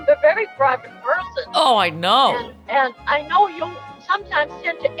 You know, I'm a very private person. Oh, I know. And I know you sometimes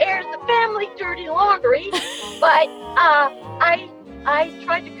tend to air the family dirty laundry, but I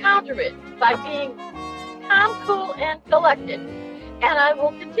try to counter it by being calm, cool, and collected. And I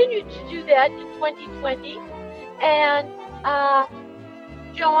will continue to do that in 2020 and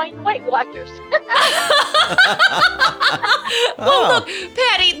join Weight Watchers. Well, look,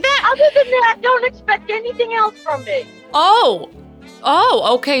 Patty, that... Other than that, don't expect anything else from me. Oh,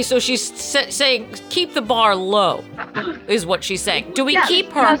 okay. So she's saying keep the bar low, is what she's saying. Do we Yes, keep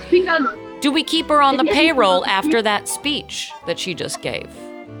her? yes, because Do we keep her on the payroll after that speech that she just gave?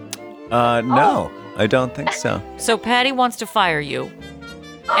 No, I don't think so. So Patty wants to fire you,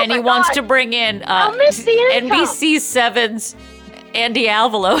 and my he wants God. to bring in I'll miss the income. NBC7's Andy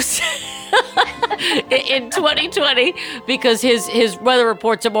Alvalos in 2020 because his weather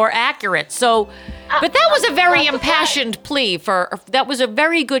reports are more accurate. So, but that was a very impassioned plea that was a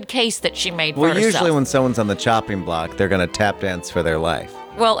very good case that she made for Well, herself. usually when someone's on the chopping block, they're going to tap dance for their life.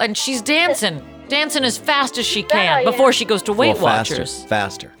 Well, and she's dancing as fast as she I can am. before she goes to Weight Well, faster, Watchers.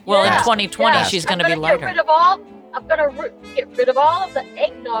 faster. Well, in Yeah, 2020, yeah. she's I'm going to be gonna lighter. I'm gonna get rid of all of the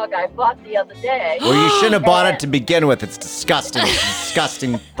eggnog I bought the other day. Well, you shouldn't have bought it to begin with. It's disgusting. It's a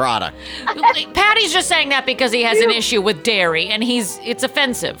disgusting product. Patty's just saying that because he has an issue with dairy, and it's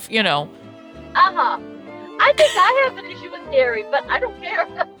offensive, you know. I think I have an issue with dairy, but I don't care.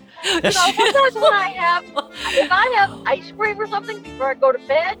 Sometimes when if I have ice cream or something before I go to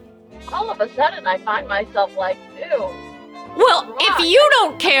bed, all of a sudden I find myself like, ew. Well, if you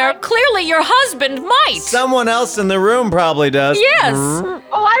don't care, clearly your husband might. Someone else in the room probably does. Yes. Oh,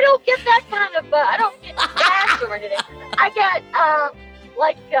 I don't get that kind of, I don't get gas or anything. I get,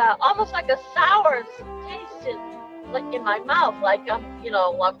 almost like a sour taste in my mouth, like I'm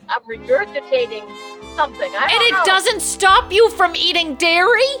regurgitating something. I And don't it know. doesn't stop you from eating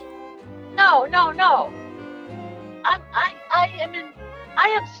dairy? No. I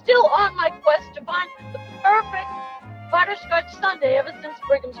am still on my quest to find the perfect butterscotch sundae ever since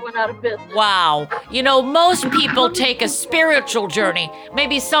Brigham's went out of business. Wow. You know, most people take a spiritual journey.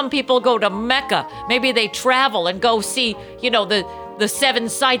 Maybe some people go to Mecca. Maybe they travel and go see, the 7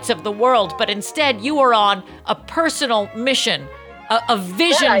 sights of the world. But instead, you are on a personal mission, a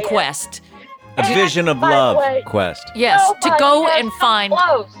vision Yeah, I am. quest. A vision of By the love way- quest. Yes, to Nobody go has and come find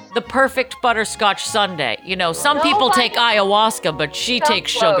close. the perfect butterscotch sundae. Some people Nobody take ayahuasca, but she come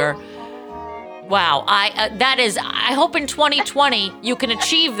takes close. sugar. Wow, I hope in 2020 you can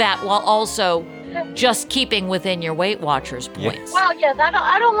achieve that while also just keeping within your Weight Watchers points. Well, yes,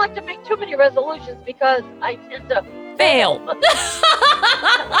 I don't like to make too many resolutions because I tend to Fail.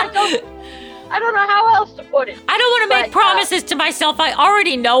 I don't know how else to put it. I don't want to make But, promises to myself I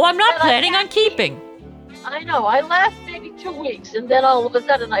already know I'm not But I planning on can't keep. keeping. I know. I last maybe 2 weeks, and then all of a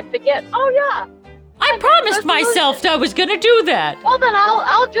sudden I forget. Oh yeah. I promised myself I was going to do that. Well, then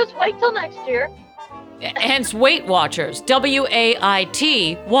I'll just wait till next year. Hence Weight Watchers,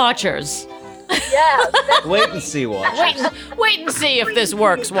 WAIT Watchers. Yeah. Wait and see, watch. Wait and see if this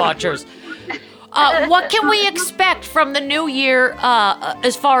works, Watchers. What can we expect from the new year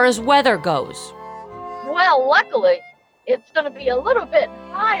as far as weather goes? Well, luckily, it's going to be a little bit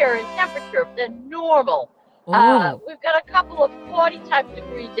higher in temperature than normal. Ooh. We've got a couple of 40-type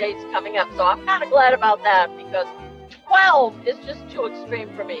degree days coming up, so I'm kind of glad about that because 12 is just too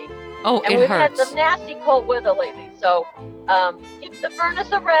extreme for me. Oh, And it we've hurts. had some nasty cold weather lately, so keep the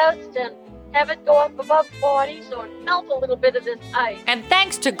furnace a rest and have it go up above 40 so it melts a little bit of this ice. And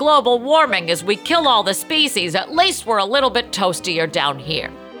thanks to global warming, as we kill all the species, at least we're a little bit toastier down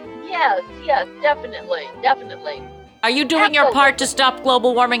here. Yes, definitely. Are you doing your part to stop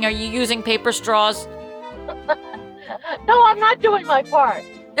global warming? Are you using paper straws? No, I'm not doing my part.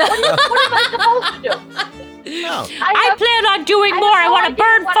 What am I supposed to do? No. I plan on doing I more. have I no want to idea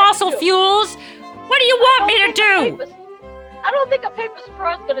burn what I fossil do. fuels. What do you want me to do? I don't think a paper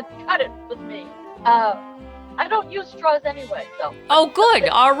straw is going to cut it with me. I don't use straws anyway, so. Oh, good.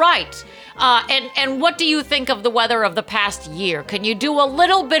 All right. And what do you think of the weather of the past year? Can you do a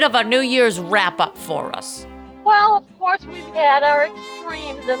little bit of a New Year's wrap up for us? Well, of course, we've had our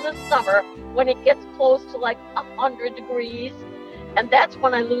extremes in the summer when it gets close to like 100 degrees, and that's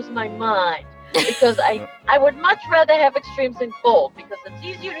when I lose my mind. Because I would much rather have extremes in cold because it's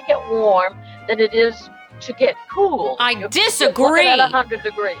easier to get warm than it is to get cool. I You're disagree. looking at 100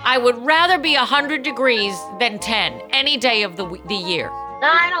 degrees. I would rather be 100 degrees than 10 any day of the year. No,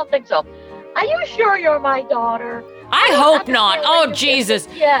 I don't think so. Are you sure you're my daughter? I hope not. Oh, Jesus.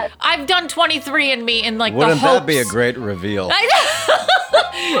 Yes. I've done 23andMe in like Wouldn't the hopes. that be a great reveal?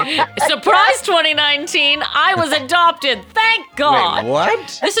 Surprise 2019, I was adopted. Thank God. Wait,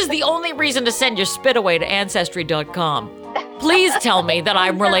 what? This is the only reason to send your spit away to Ancestry.com. Please tell me that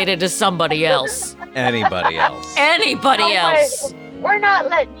I'm related to somebody else. Anybody else? Anybody Oh, else. wait. We're not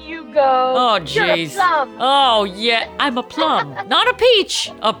letting you go. Oh, You're a jeez. plum. Oh, yeah. I'm a plum. Not a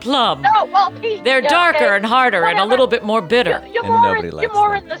peach. A plum. No, well, Pete. They're yeah, darker okay. and harder and a little bit more bitter. You're And more, nobody in, likes you're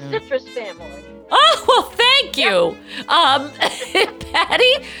more them. in the citrus family. Oh, well, thank you.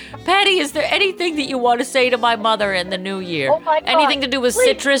 Patty, is there anything that you want to say to my mother in the new year? Oh, my God. Anything to do with Please.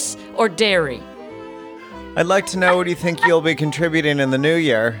 citrus or dairy? I'd like to know what you think you'll be contributing in the new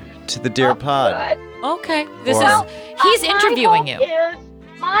year to the Dear Pod. Good. Okay. This Or- is he's interviewing you.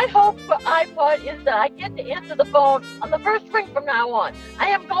 My hope for iPod is that I get to answer the phone on the first ring from now on. I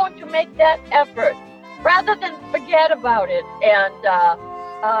am going to make that effort rather than forget about it, and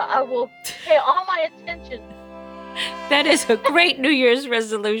I will pay all my attention. That is a great New Year's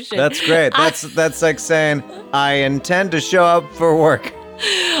resolution. That's great. That's like saying I intend to show up for work.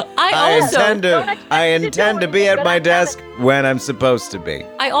 I intend to be at my desk when I'm supposed to be.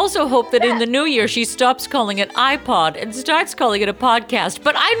 I also hope that in the new year she stops calling it iPod and starts calling it a podcast.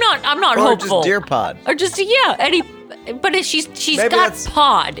 But I'm not Or hopeful. just Dear Pod. Or just but she's Maybe got that's-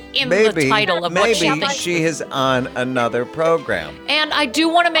 pod in the Maybe, title of what she maybe thinks. she is on another program. And I do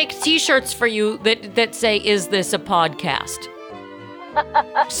want to make T-shirts for you that say, "Is this a podcast?"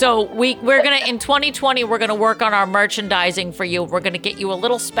 So we're gonna in 2020 we're gonna work on our merchandising for you. We're gonna get you a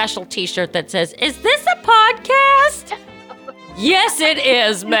little special T-shirt that says, "Is this a podcast?" Yes, it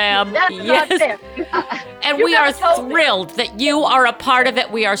is, ma'am. That's yes. not fair. And You we are never told me. thrilled that you are a part of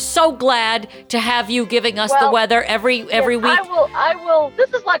it. We are so glad to have you giving us the Well, weather every Yes, week. I will.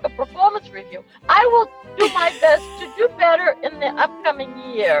 This is like a performance review. I will do my best to do better in the upcoming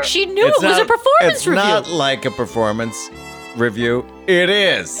year. She knew it was a performance it's review. not like a performance review. It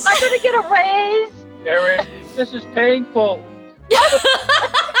is. Am I going to get a raise? Erin, this is painful.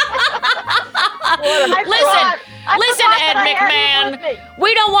 Listen, Ed McMahon.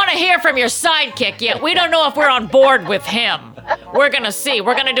 We don't want to hear from your sidekick yet. We don't know if we're on board with him. We're going to see.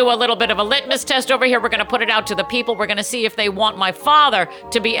 We're going to do a little bit of a litmus test over here. We're going to put it out to the people. We're going to see if they want my father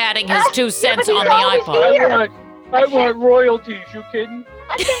to be adding his 2 cents but on he's the always iPod. here. I want royalties. You kidding?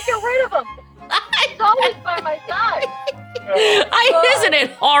 I can't get rid of him. He's always by my side. Isn't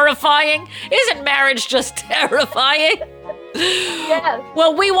it horrifying? Isn't marriage just terrifying? Yes.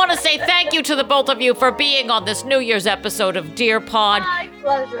 Well, we want to say thank you to the both of you for being on this New Year's episode of Dear Pod. My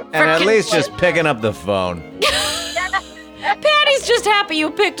pleasure. And at Frickin' least just picking up the phone. Patty's just happy you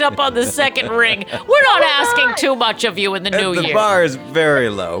picked up on the second ring. We're not asking too much of you in the new The year. bar is very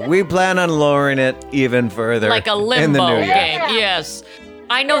low. We plan on lowering it even further. Like a in the limbo new year. game. Yes.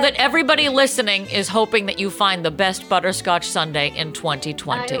 I know that everybody listening is hoping that you find the best butterscotch sundae in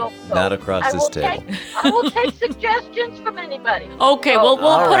 2020. I hope so. Not across I this will table. I will take suggestions from anybody. Okay, well, we'll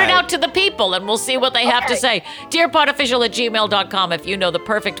All put right. it out to the people and we'll see what they have to Okay. say. DearPodOfficial@gmail.com if you know the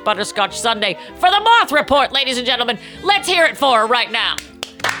perfect butterscotch sundae for the Moth Report, ladies and gentlemen. Let's hear it for her right now.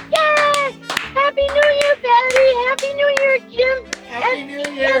 Yay! Happy New Year, Patty! Happy New Year, Jim! Happy New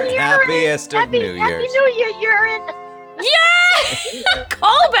And Year. Urine. Happiest of Happy, New Happy Years. New Year, Urine! Yay!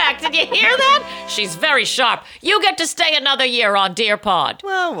 Callback, did you hear that? She's very sharp. You get to stay another year on Dear Pod.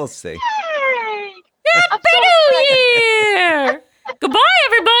 Well, we'll see. Hey! Happy New Year! Goodbye,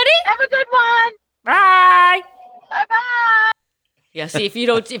 everybody. Have a good one! Bye. Bye-bye! Yeah, see, if you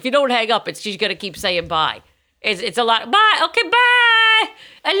don't hang up, she's gonna keep saying bye. It's a lot. Bye. Okay, bye.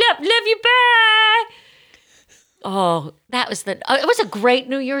 I love you. Bye. Oh, that was it was a great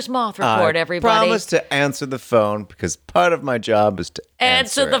New Year's Moth Report, I everybody. promise to answer the phone because part of my job is to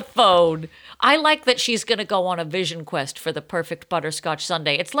Answer the it. phone. I like that she's going to go on a vision quest for the perfect butterscotch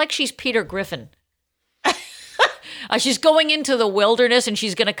sundae. It's like she's Peter Griffin. She's going into the wilderness and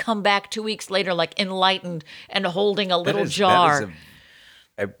she's going to come back 2 weeks later, like enlightened and holding a little jar.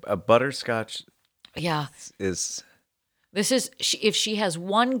 That is a butterscotch Yeah. is. This is, if she has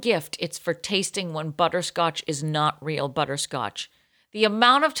one gift, it's for tasting when butterscotch is not real butterscotch. The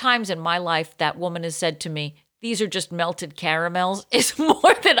amount of times in my life that woman has said to me, these are just melted caramels, is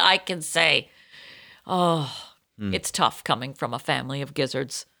more than I can say. Oh, it's tough coming from a family of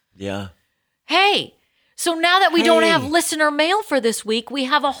gizzards. Yeah. Hey, so now that we don't Hey. have listener mail for this week, we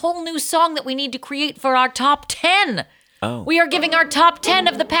have a whole new song that we need to create for our top 10. Oh. We are giving our top 10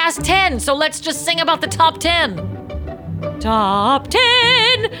 of the past 10, so let's just sing about the top 10. Top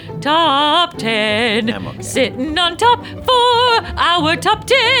 10, top 10, I'm okay. sitting on top for our top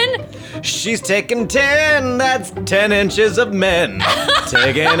 10. She's taken 10, that's 10 inches of men.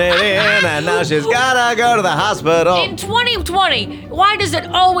 Taking it in, and now she's gotta go to the hospital. In 2020, why does it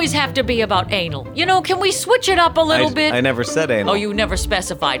always have to be about anal? You know, can we switch it up a little bit? I never said anal. Oh, you never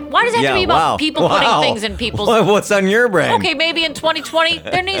specified. Why does it have to be about people putting things in people's... What's on your brain? Okay, maybe in 2020,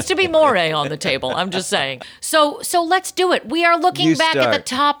 there needs to be more A on the table. I'm just saying. So let's do it. We are looking You back at the start.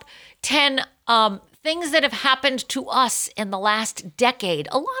 top 10 things that have happened to us in the last decade.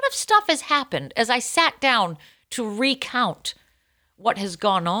 A lot of stuff has happened as I sat down to recount what has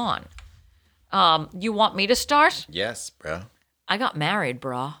gone on. You want me to start? Yes, bro. I got married,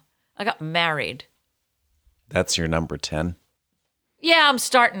 brah. I got married. That's your number 10. Yeah, I'm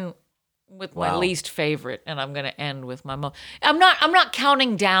starting with my Wow. least favorite, and I'm going to end with my most. I'm not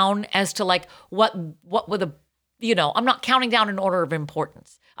counting down as to like what were the, you know, I'm not counting down in order of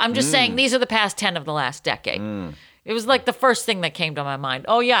importance. I'm just saying these are the past 10 of the last decade. It was like the first thing that came to my mind.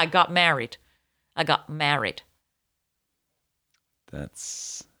 Oh yeah, I got married.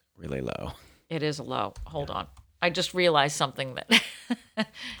 That's really low. It is low. Hold on. I just realized something that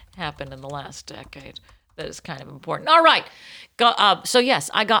happened in the last decade that is kind of important. All right. So yes,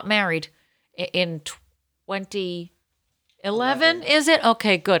 I got married in 2011, is it?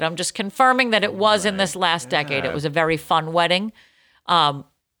 Okay, good. I'm just confirming that it was in this last decade. It was a very fun wedding.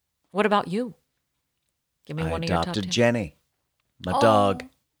 What about you? Give me I one of your top adopted 10. Jenny, my dog,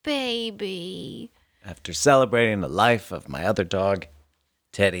 Baby. after celebrating the life of my other dog,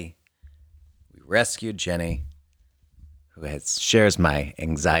 Teddy. We rescued Jenny, who shares my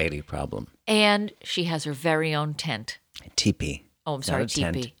anxiety problem. And she has her very own tent. A teepee. Oh, I'm It's sorry, not a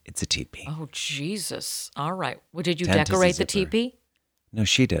tent, teepee. It's a teepee. Oh, Jesus. All right. Well, did you Tent is a decorate the zipper. teepee? No,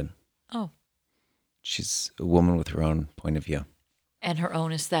 she did. Oh. She's a woman with her own point of view. And her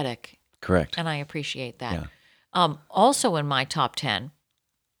own aesthetic. Correct. And I appreciate that. Yeah. Also in my top 10,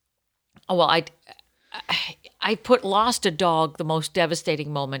 I put lost a dog, the most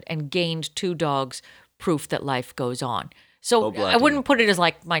devastating moment, and gained 2 dogs, proof that life goes on. So Oh, I wouldn't put it as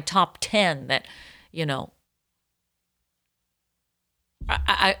like my top 10 that, you know,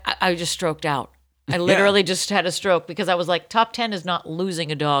 I just stroked out. I literally just had a stroke because I was like, top 10 is not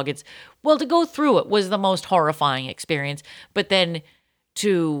losing a dog. It's, well, to go through it was the most horrifying experience. But then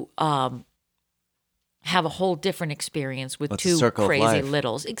to have a whole different experience with What's the 2 circle of crazy life?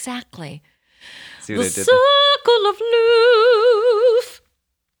 littles. Exactly. See The what I did? circle of life.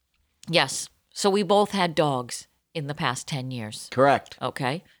 Yes. So we both had dogs in the past 10 years. Correct.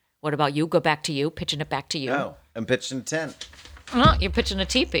 Okay. What about you? Go back to you. Pitching it back to you. Oh, I'm pitching a tent. You're pitching a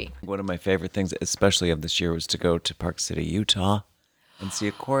teepee. One of my favorite things, especially of this year, was to go to Park City, Utah, and see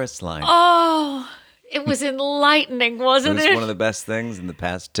a chorus line. Oh, it was enlightening, it wasn't was it? one of the best things in the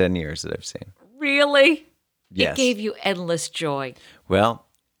past 10 years that I've seen. Really? Yes. It gave you endless joy. Well,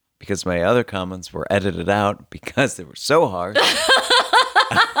 because my other comments were edited out because they were so hard.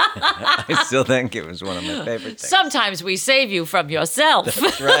 I still think it was one of my favorite things. Sometimes we save you from yourself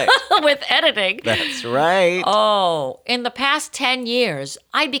That's right. with editing. That's right. Oh, in the past 10 years,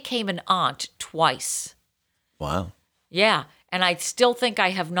 I became an aunt twice. Wow. Yeah, and I still think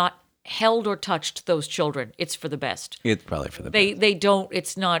I have not held or touched those children. It's for the best. It's probably for the best. They don't,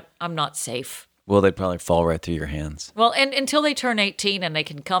 it's not, I'm not safe. Well, they'd probably fall right through your hands. Well, and until they turn 18 and they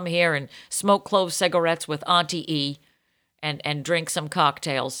can come here and smoke clove cigarettes with Auntie E and drink some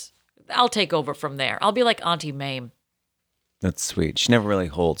cocktails, I'll take over from there. I'll be like Auntie Mame. That's sweet. She never really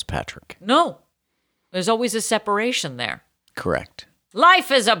holds Patrick. No, there's always a separation there. Correct.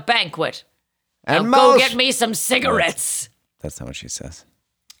 Life is a banquet. And Now go most- get me some cigarettes. That's not what she says.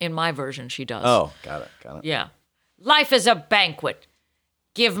 In my version, she does. Oh, got it. Yeah. Life is a banquet.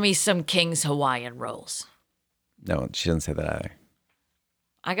 Give me some King's Hawaiian rolls. No, she doesn't say that either.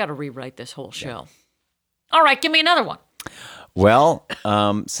 I got to rewrite this whole show. All right, give me another one. Well,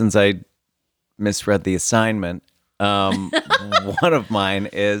 since I misread the assignment, one of mine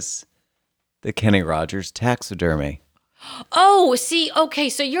is the Kenny Rogers taxidermy. Oh, see, okay,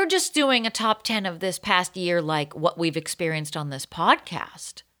 so you're just doing a top 10 of this past year, like what we've experienced on this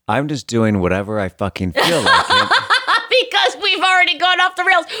podcast. I'm just doing whatever I fucking feel like it. Because we've already gone off the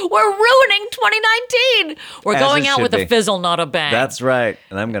rails. We're ruining 2019. We're As going it out should with be. a fizzle, not a bang. That's right.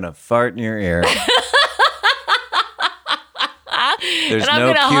 And I'm going to fart in your ear. There's and I'm no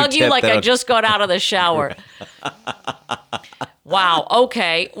going to hug you Q-tip like I that'll- just got out of the shower. Wow.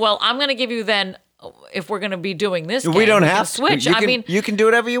 Okay. Well, I'm going to give you then, if we're going to be doing this, We game, don't can have to. switch. You I can, mean, you can do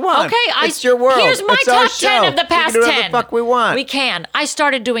whatever you want. okay. It's your world. Here's my it's our top 10 show. of the past we can do 10. whatever the fuck we want. We can. I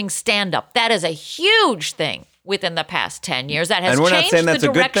started doing stand up. That is a huge thing within the past 10 years. That has And we're not changed saying the that's a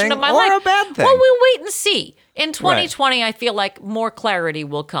good direction thing of my or life. a bad thing. Well, we'll wait and see. In 2020, I feel like more clarity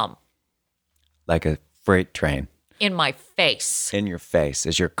will come. like a freight train In my face. in your face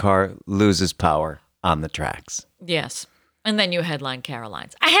as your car loses power on the tracks. Yes. And then you headlined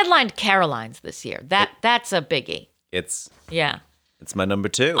Caroline's. I headlined Caroline's this year. That's a biggie. It's Yeah. my number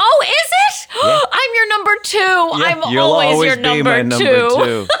 2. Oh, is it? I'm your number 2. I'm You'll always your be number, my number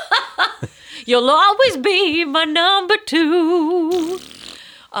 2. You'll always be my number 2.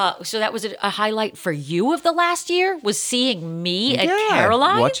 So that was a highlight for you of the last year? Was seeing me at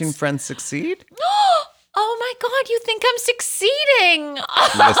Caroline's? Watching friends succeed. Oh my God, you think I'm succeeding?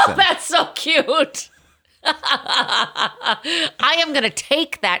 Listen. That's so cute. I am going to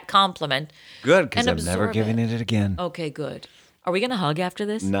take that compliment. Good, because And I'm never absorb giving it again. Okay, good. Are we going to hug after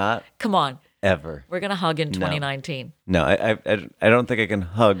this? Not Come on. ever. We're going to hug in 2019. No, I don't think I can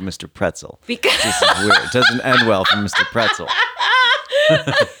hug Mr. Pretzel. Because This is weird. It doesn't end well for Mr. Pretzel.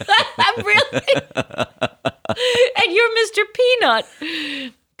 I'm really. And you're Mr. Peanut.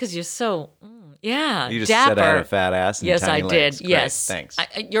 Because you're so, yeah, You just dapper. said I had a fat ass and Yes, tiny I did. legs. Great, Yes. thanks.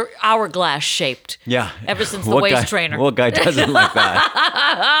 You're hourglass shaped. Yeah. Ever since the What waist guy- trainer. What guy doesn't like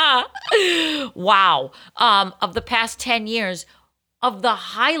that? Wow. Of the past 10 years, of the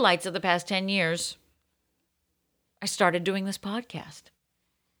highlights of the past 10 years, I started doing this podcast.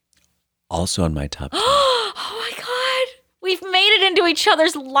 Also on my top 10. Oh my God. We've made it into each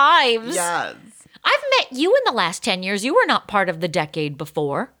other's lives. Yes. I've met you in the last 10 years. You were not part of the decade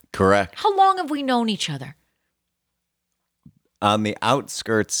before. Correct. How long have we known each other? On the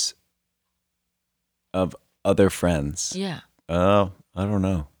outskirts of other friends. Yeah. Oh, I don't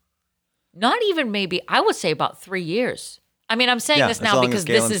know. Not even maybe, I would say about 3 years. I mean, I'm saying Yeah, this as now long because as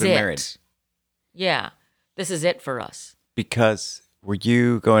this Galen's is been it. married. Yeah. This is it for us. Because were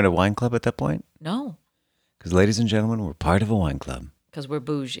you going to wine club at that point? No, Because, ladies and gentlemen, we're part of a wine club. because we're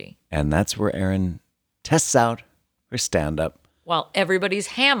bougie. And that's where Erin tests out her stand-up. While everybody's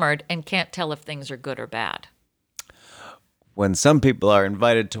hammered and can't tell if things are good or bad. When some people are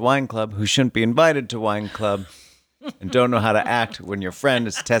invited to wine club who shouldn't be invited to wine club and don't know how to act when your friend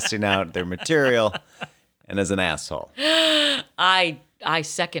is testing out their material and is an asshole. I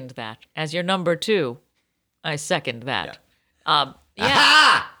second that. As your number 2, I second that.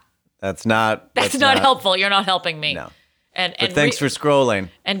 Yeah. That's not That's not helpful. You're not helping me. No. And But thanks for scrolling.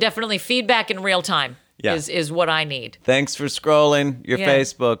 and definitely feedback in real time Yeah. is what I need. Thanks for scrolling your Yeah.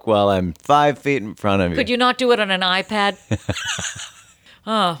 Facebook while I'm 5 feet in front of you. Could you not do it on an iPad?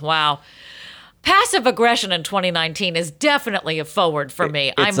 Oh, wow. Passive aggression in 2019 is definitely a forward for me.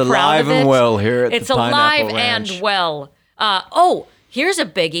 It's I'm proud alive of it. and well here at It's the Pineapple alive Ranch. and well. Oh, here's a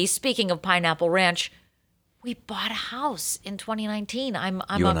biggie. Speaking of Pineapple Ranch, we bought a house in 2019. I'm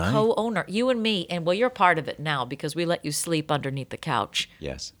You a and I? co-owner. You and me, and well, you're part of it now because we let you sleep underneath the couch.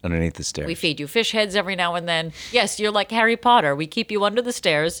 Yes, underneath the stairs. We feed you fish heads every now and then. Yes, you're like Harry Potter. We keep you under the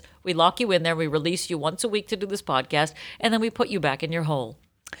stairs. We lock you in there. We release you once a week to do this podcast, and then we put you back in your hole.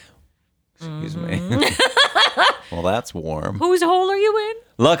 Excuse me. Well, that's warm. Whose hole are you in?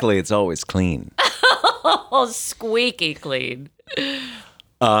 Luckily, it's always clean. Oh, squeaky clean.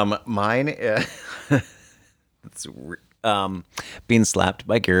 Mine is it's, being slapped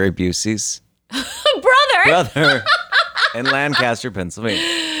by Gary Busey's Brother! brother in Lancaster,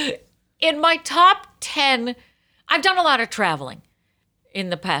 Pennsylvania. In my top 10, I've done a lot of traveling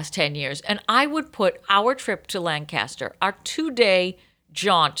in the past 10 years, and I would put our trip to Lancaster, our 2-day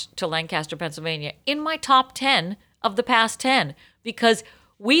jaunt to Lancaster, Pennsylvania, in my top 10 of the past 10 because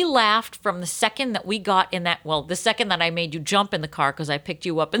we laughed from the second that we got in that, well, the second that I made you jump in the car because I picked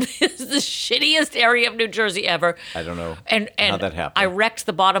you up in the shittiest area of New Jersey ever. I don't know And how that happened. I wrecked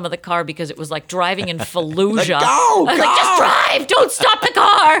the bottom of the car because it was like driving in Fallujah. Go, I was like, go! just drive! Don't stop the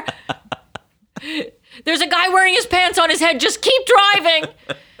car! There's a guy wearing his pants on his head. Just keep driving.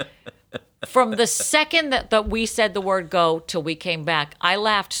 From the second that we said the word go till we came back, I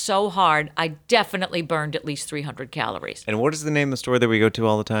laughed so hard, I definitely burned at least 300 calories. And what is the name of the store that we go to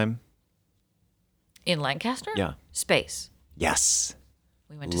all the time? In Lancaster? Yeah. Space. Yes.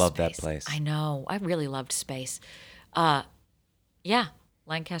 We went to Love that Space. place. I know. I really loved Space. Yeah,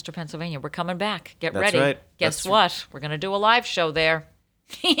 Lancaster, Pennsylvania. We're coming back. Get That's ready. right. Guess That's what? We're going to do a live show there.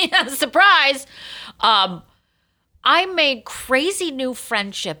 Surprise. I made crazy new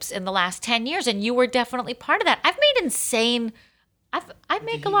friendships in the last 10 years, and you were definitely part of that. I've made insane. I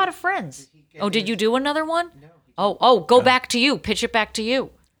make a lot of friends. Oh, did you do another one? No. Oh, go back to you. Pitch it back to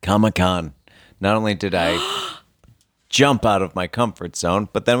you. Comic-Con. Not only did I jump out of my comfort zone,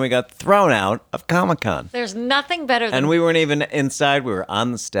 but then we got thrown out of Comic-Con. There's nothing better than And we weren't even inside. We were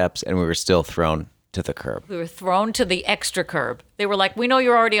on the steps, and we were still thrown to the curb. We were thrown to the extra curb. They were like, "We know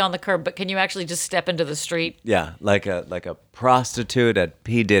you're already on the curb, but can you actually just step into the street?" Yeah, like a prostitute at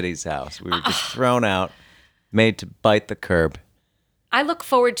P. Diddy's house. We were just thrown out, made to bite the curb. I look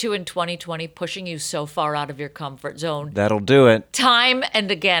forward to in 2020 pushing you so far out of your comfort zone. That'll do it. Time and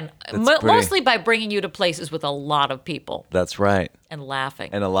again, pretty- mostly by bringing you to places with a lot of people That's right. and laughing.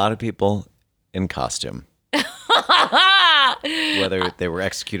 And a lot of people in costume. Whether they were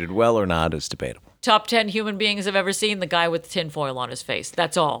executed well or not is debatable. Top 10 human beings I've ever seen, the guy with tinfoil on his face.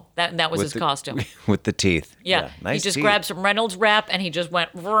 That's all. That was his costume. With the teeth. Yeah. Nice He just teeth. grabbed some Reynolds wrap and he just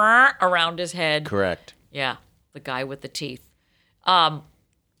went around his head. Correct. Yeah, the guy with the teeth.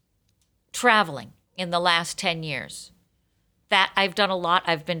 Traveling in the last 10 years. That I've done a lot.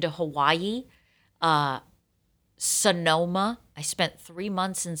 I've been to Hawaii, Sonoma. I spent 3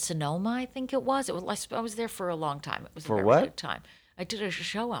 months in Sonoma, I think it was. I was there for a long time. It was For a very what? good time. I did a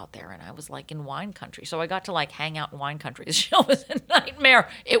show out there and I was like in wine country. So I got to like hang out in wine country. The show was a nightmare.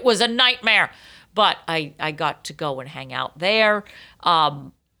 It was a nightmare. But I got to go and hang out there.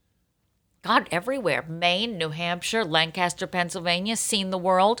 God, everywhere. Maine, New Hampshire, Lancaster, Pennsylvania, seen the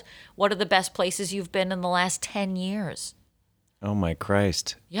world. What are the best places you've been in the last 10 years? Oh, my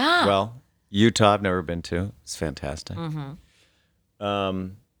Christ. Yeah. Well, Utah I've never been to. It's fantastic.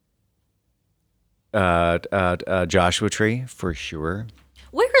 Joshua Tree, for sure.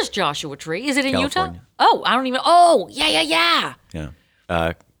 Where is Joshua Tree? Is it in California. Utah? Oh, I don't even. Oh, yeah. Yeah.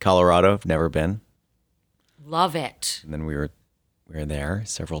 Colorado, I've never been. Love it. And then we were there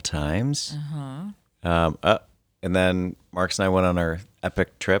several times. And then Marcus and I went on our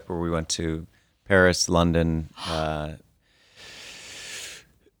epic trip where we went to Paris, London,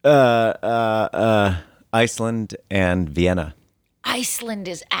 Iceland, and Vienna. Iceland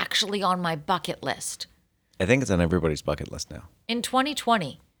is actually on my bucket list. I think it's on everybody's bucket list now. In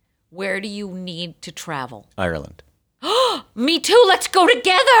 2020, where do you need to travel? Ireland. Me too. Let's go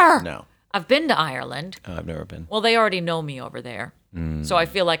together. No, I've been to Ireland. I've never been. Well, they already know me over there. So I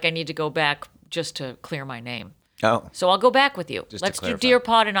feel like I need to go back just to clear my name. Oh, So I'll go back with you. Just to Let's do clarify. Deer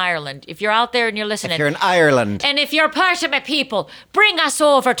Pod in Ireland. If you're out there and you're listening, if you're in Ireland. and if you're part of my people, bring us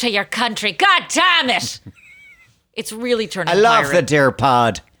over to your country. God damn it! It's really turning I love the pirate. Deer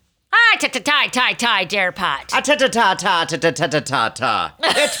Pod. Ah, tie, Deer Pod. Ta-ta-ta-ta-ta-ta-ta-ta.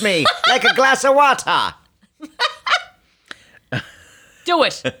 Hit me like a glass of water. Do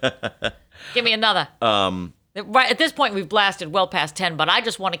it. Give me another. Right at this point, we've blasted well past 10, but I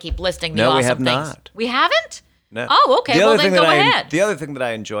just want to keep listing the No, awesome we have things. not. We haven't? No. Oh, okay. The Well, other then thing go that ahead. The other thing that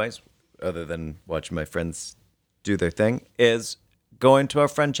I enjoy, other than watching my friends do their thing, is going to our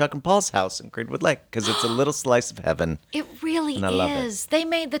friend Chuck and Paul's house in Greenwood Lake because it's a little slice of heaven. It really And I love it. is. They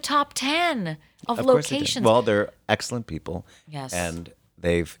made the top 10 of Of course they did. locations. Well, they're excellent people. Yes. And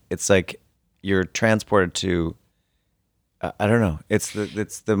it's like you're transported to, I don't know. It's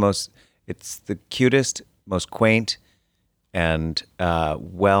the cutest, most quaint, and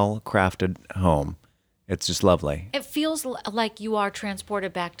well-crafted home. It's just lovely. It feels like you are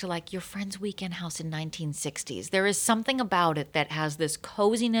transported back to like your friend's weekend house in 1960s. There is something about it that has this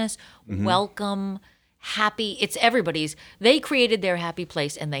coziness, Mm-hmm. welcome, happy. It's everybody's. They created their happy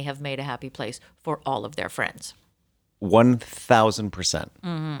place and they have made a happy place for all of their friends. 1,000%.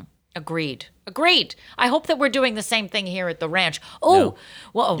 Agreed. I hope that we're doing the same thing here at the ranch. Oh,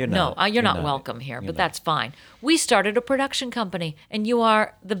 well, You're no, not. you're not welcome here, but that's fine. We started a production company, and you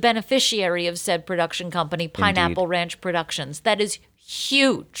are the beneficiary of said production company, Pineapple Ranch Productions. That is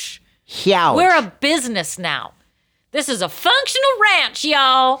huge. Huge. We're a business now. This is a functional ranch,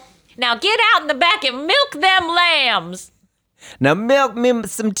 y'all. Now get out in the back and milk them lambs. Now milk me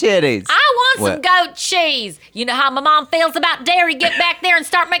some titties. I want some What? goat cheese. You know how my mom feels about dairy. Get back there and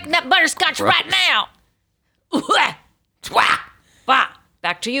start making that butterscotch right now.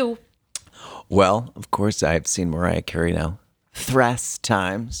 Back to you. Well, of course, I've seen Mariah Carey now thrice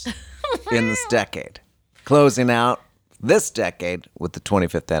times in this decade. Closing out this decade with the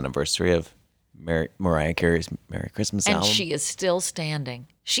 25th anniversary of Mariah Carey's Merry Christmas And album. she is still standing.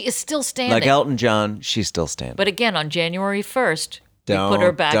 She is still standing. Like Elton John, she's still standing. But again, on January 1st, we put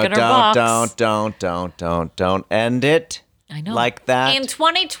her back in her box. Don't end it. I know. Like that. In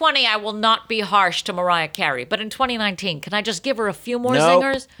 2020, I will not be harsh to Mariah Carey. But in 2019, can I just give her a few more Nope.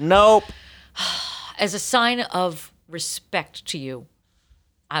 zingers? Nope. As a sign of respect to you,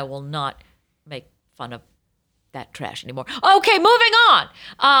 I will not make fun of that trash anymore. Okay, moving on.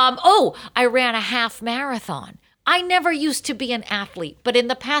 I ran a half marathon. I never used to be an athlete, but in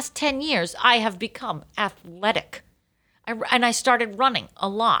the past 10 years, I have become athletic. And I started running a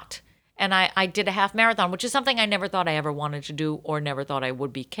lot. And I did a half marathon, which is something I never thought I ever wanted to do or never thought I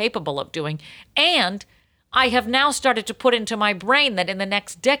would be capable of doing. And I have now started to put into my brain that in the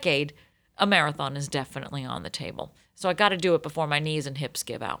next decade, a marathon is definitely on the table. So I got to do it before my knees and hips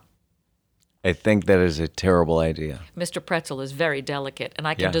give out. I think that is a terrible idea. Mr. Pretzel is very delicate, and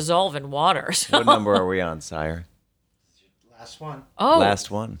I can Yeah. dissolve in water. So. What number are we on, sire? Last one. Oh, Last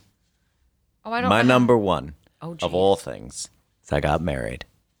one. oh, I don't. My number one Oh, of geez. all things is I got married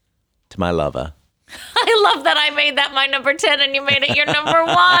to my lover. I love that I made that my number 10 and you made it your number 1.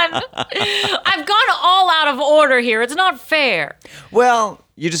 I've gone all out of order here. It's not fair. Well,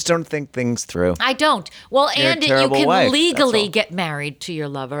 you just don't think things through. I don't. Well, You're a and you terrible can wife, that's legally all. get married to your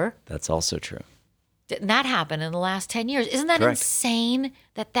lover. That's also true. Didn't that happen in the last 10 years? Isn't that Correct. insane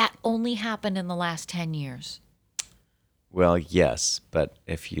that that only happened in the last 10 years? Well, yes, but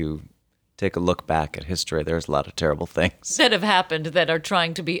if you take a look back at history, there's a lot of terrible things. That have happened that are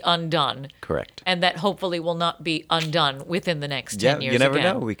trying to be undone. Correct. And that hopefully will not be undone within the next 10 years you never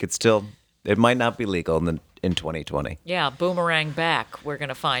again. know. We could still. It might not be legal in 2020. Yeah, boomerang back. We're going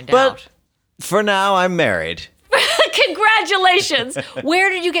to find But out. for now, I'm married. Congratulations. Where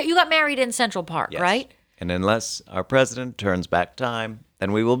did you got married in Central Park, Yes. right? And unless our president turns back time,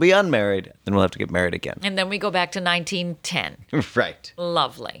 then we will be unmarried. Then we'll have to get married again. And then we go back to 1910. Right.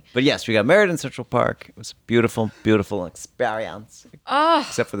 Lovely. But yes, we got married in Central Park. It was a beautiful, beautiful experience. Oh,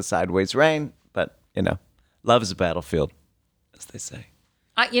 Except for the sideways rain. But, love is a battlefield, as they say.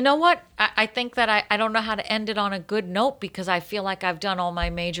 you know what? I think that I don't know how to end it on a good note because I feel like I've done all my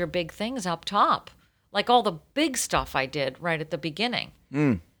major big things up top. Like all the big stuff I did right at the beginning.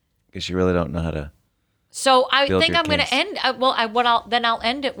 Because you really don't know how to. So I Build think your I'm going case. to end. I'll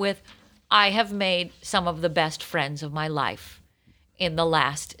end it with, I have made some of the best friends of my life in the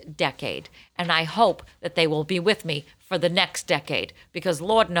last decade, and I hope that they will be with me for the next decade. Because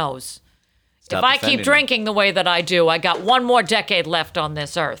Lord knows, Stop if I defending keep them. drinking the way that I do, I got one more decade left on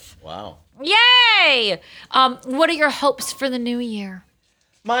this earth. Wow. Yay! What are your hopes for the new year?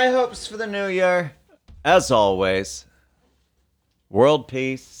 My hopes for the new year, as always, world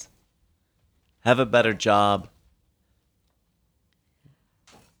peace, have a better job,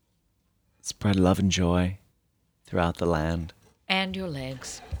 spread love and joy throughout the land And your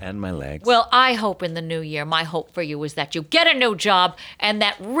legs. and my legs. Well, I hope in the new year, my hope for you is that you get a new job and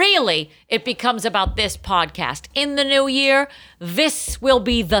that really it becomes about this podcast. In the new year, this will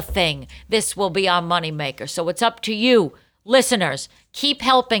be the thing. This will be our moneymaker. So it's up to you, listeners. Keep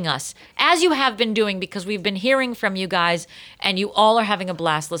helping us, as you have been doing, because we've been hearing from you guys and you all are having a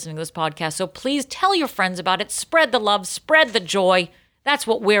blast listening to this podcast. So please tell your friends about it. Spread the love, spread the joy. That's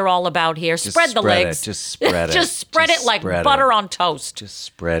what we're all about here. Just Spread the spread it. legs. Just spread it. Just spread Just it like spread butter it. on toast. just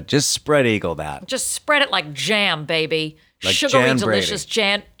spread eagle that. Just spread it like jam, baby. Like Sugary, Jan delicious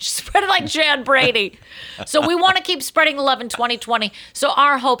Jan. Spread it like Jan Brady. So we want to keep spreading love in 2020. So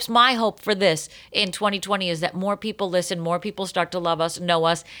our hopes, my hope for this in 2020 is that more people listen, more people start to love us, know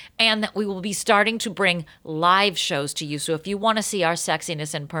us, and that we will be starting to bring live shows to you. So if you want to see our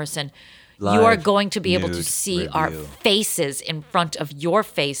sexiness in person, you are Live going to be able to nude see our review. faces in front of your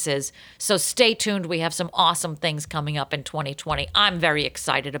faces. So stay tuned. We have some awesome things coming up in 2020. I'm very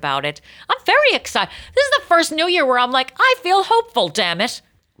excited about it. I'm very excited. This is the first new year where I'm like, I feel hopeful, damn it.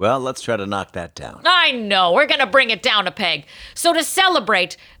 Well, let's try to knock that down. I know. We're going to bring it down a peg. So to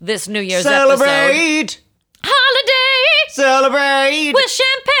celebrate this New Year's episode, Celebrate! holiday Celebrate! with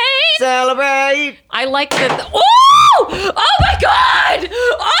champagne. Celebrate! I like that. Oh! Oh my God!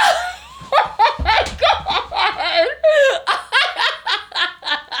 Oh! Oh my God!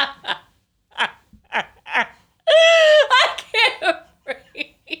 I can't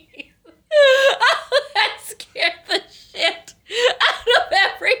breathe. Oh, that scared the shit out of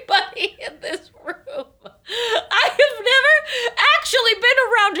everybody in this room. I have never actually been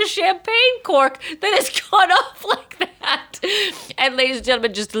around a champagne cork that has gone off like that. And ladies and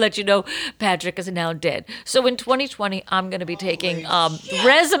gentlemen, just to let you know, Patrick is now dead. So in 2020, I'm going to be taking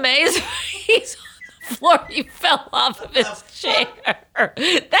resumes. He's on the floor. He fell off of his chair.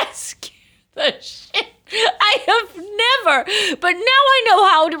 That scared the shit. I have never, but now I know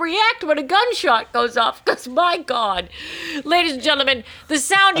how to react when a gunshot goes off, because my God. Ladies and gentlemen, the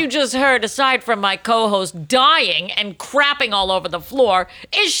sound you just heard, aside from my co-host dying and crapping all over the floor,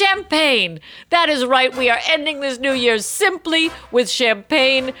 is champagne. That is right, we are ending this New Year simply with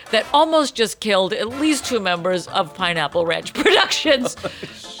champagne that almost just killed at least 2 members of Pineapple Ranch Productions.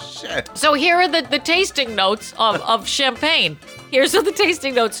 So here are the tasting notes of champagne. Here's how the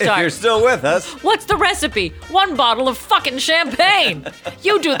tasting notes If you're start. still with us, What's the recipe? 1 bottle of fucking champagne.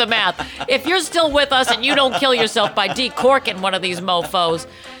 You do the math. If you're still with us and you don't kill yourself by decorking one of these mofos,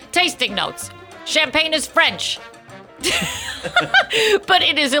 Tasting notes. Champagne is French. But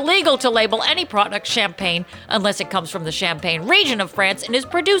it is illegal to label any product champagne unless it comes from the Champagne region of France and is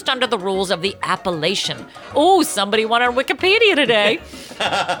produced under the rules of the appellation. Oh, somebody went on Wikipedia today.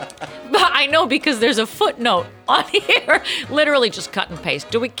 But I know because there's a footnote on here. Literally just cut and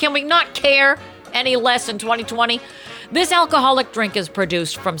paste. Can we not care any less in 2020? This alcoholic drink is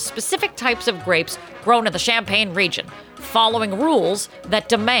produced from specific types of grapes grown in the Champagne region, following rules that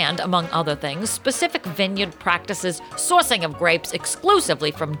demand, among other things, specific vineyard practices, sourcing of grapes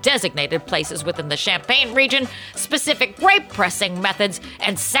exclusively from designated places within the Champagne region, specific grape pressing methods,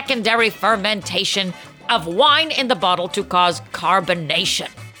 and secondary fermentation of wine in the bottle to cause carbonation.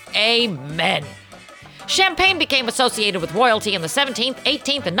 Amen. Champagne became associated with royalty in the 17th,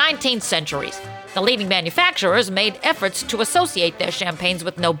 18th, and 19th centuries. The leading manufacturers made efforts to associate their champagnes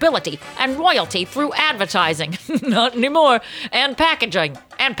with nobility and royalty through advertising, not anymore, and packaging,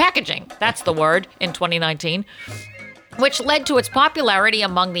 that's the word, in 2019, which led to its popularity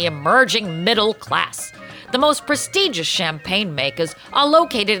among the emerging middle class. The most prestigious champagne makers are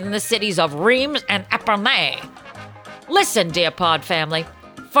located in the cities of Reims and Epernay. Listen, dear Pod family,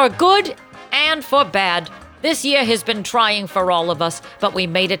 for good and for bad, this year has been trying for all of us, but we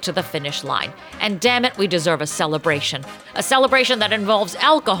made it to the finish line. And damn it, we deserve a celebration. A celebration that involves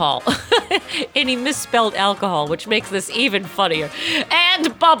alcohol. And he misspelled alcohol, which makes this even funnier.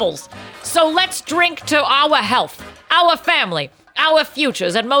 And bubbles. So let's drink to our health, our family, our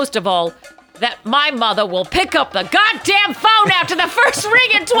futures, and most of all, that my mother will pick up the goddamn phone after the first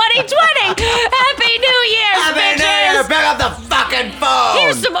ring in 2020. Happy New Year, Happy New Year! Pick up the fucking phone!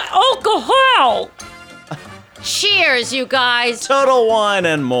 Here's some alcohol. Cheers, you guys. Total Wine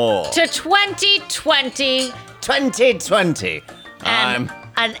and more. To 2020. 2020. I'm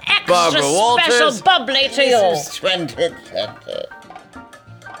an extra Barbara Walters. special bubbly to you. This is 2020.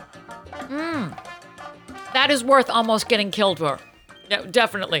 That is worth almost getting killed for. Yeah,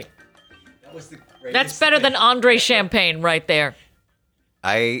 definitely. That was the greatest That's better than Andre Champagne right there.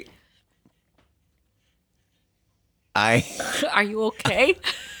 I Are you okay?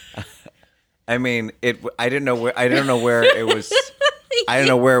 I mean, I didn't know where it was. I didn't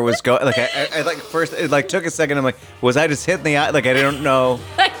know where it was going. Like I like first, it like took a second. I'm like, was I just hitting the eye? Like I didn't know.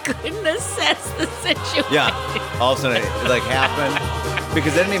 I couldn't assess the situation. Yeah. All of a sudden, it like happened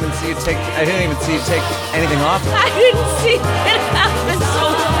because I didn't even see you take. I didn't even see you take anything off. I didn't see it happen.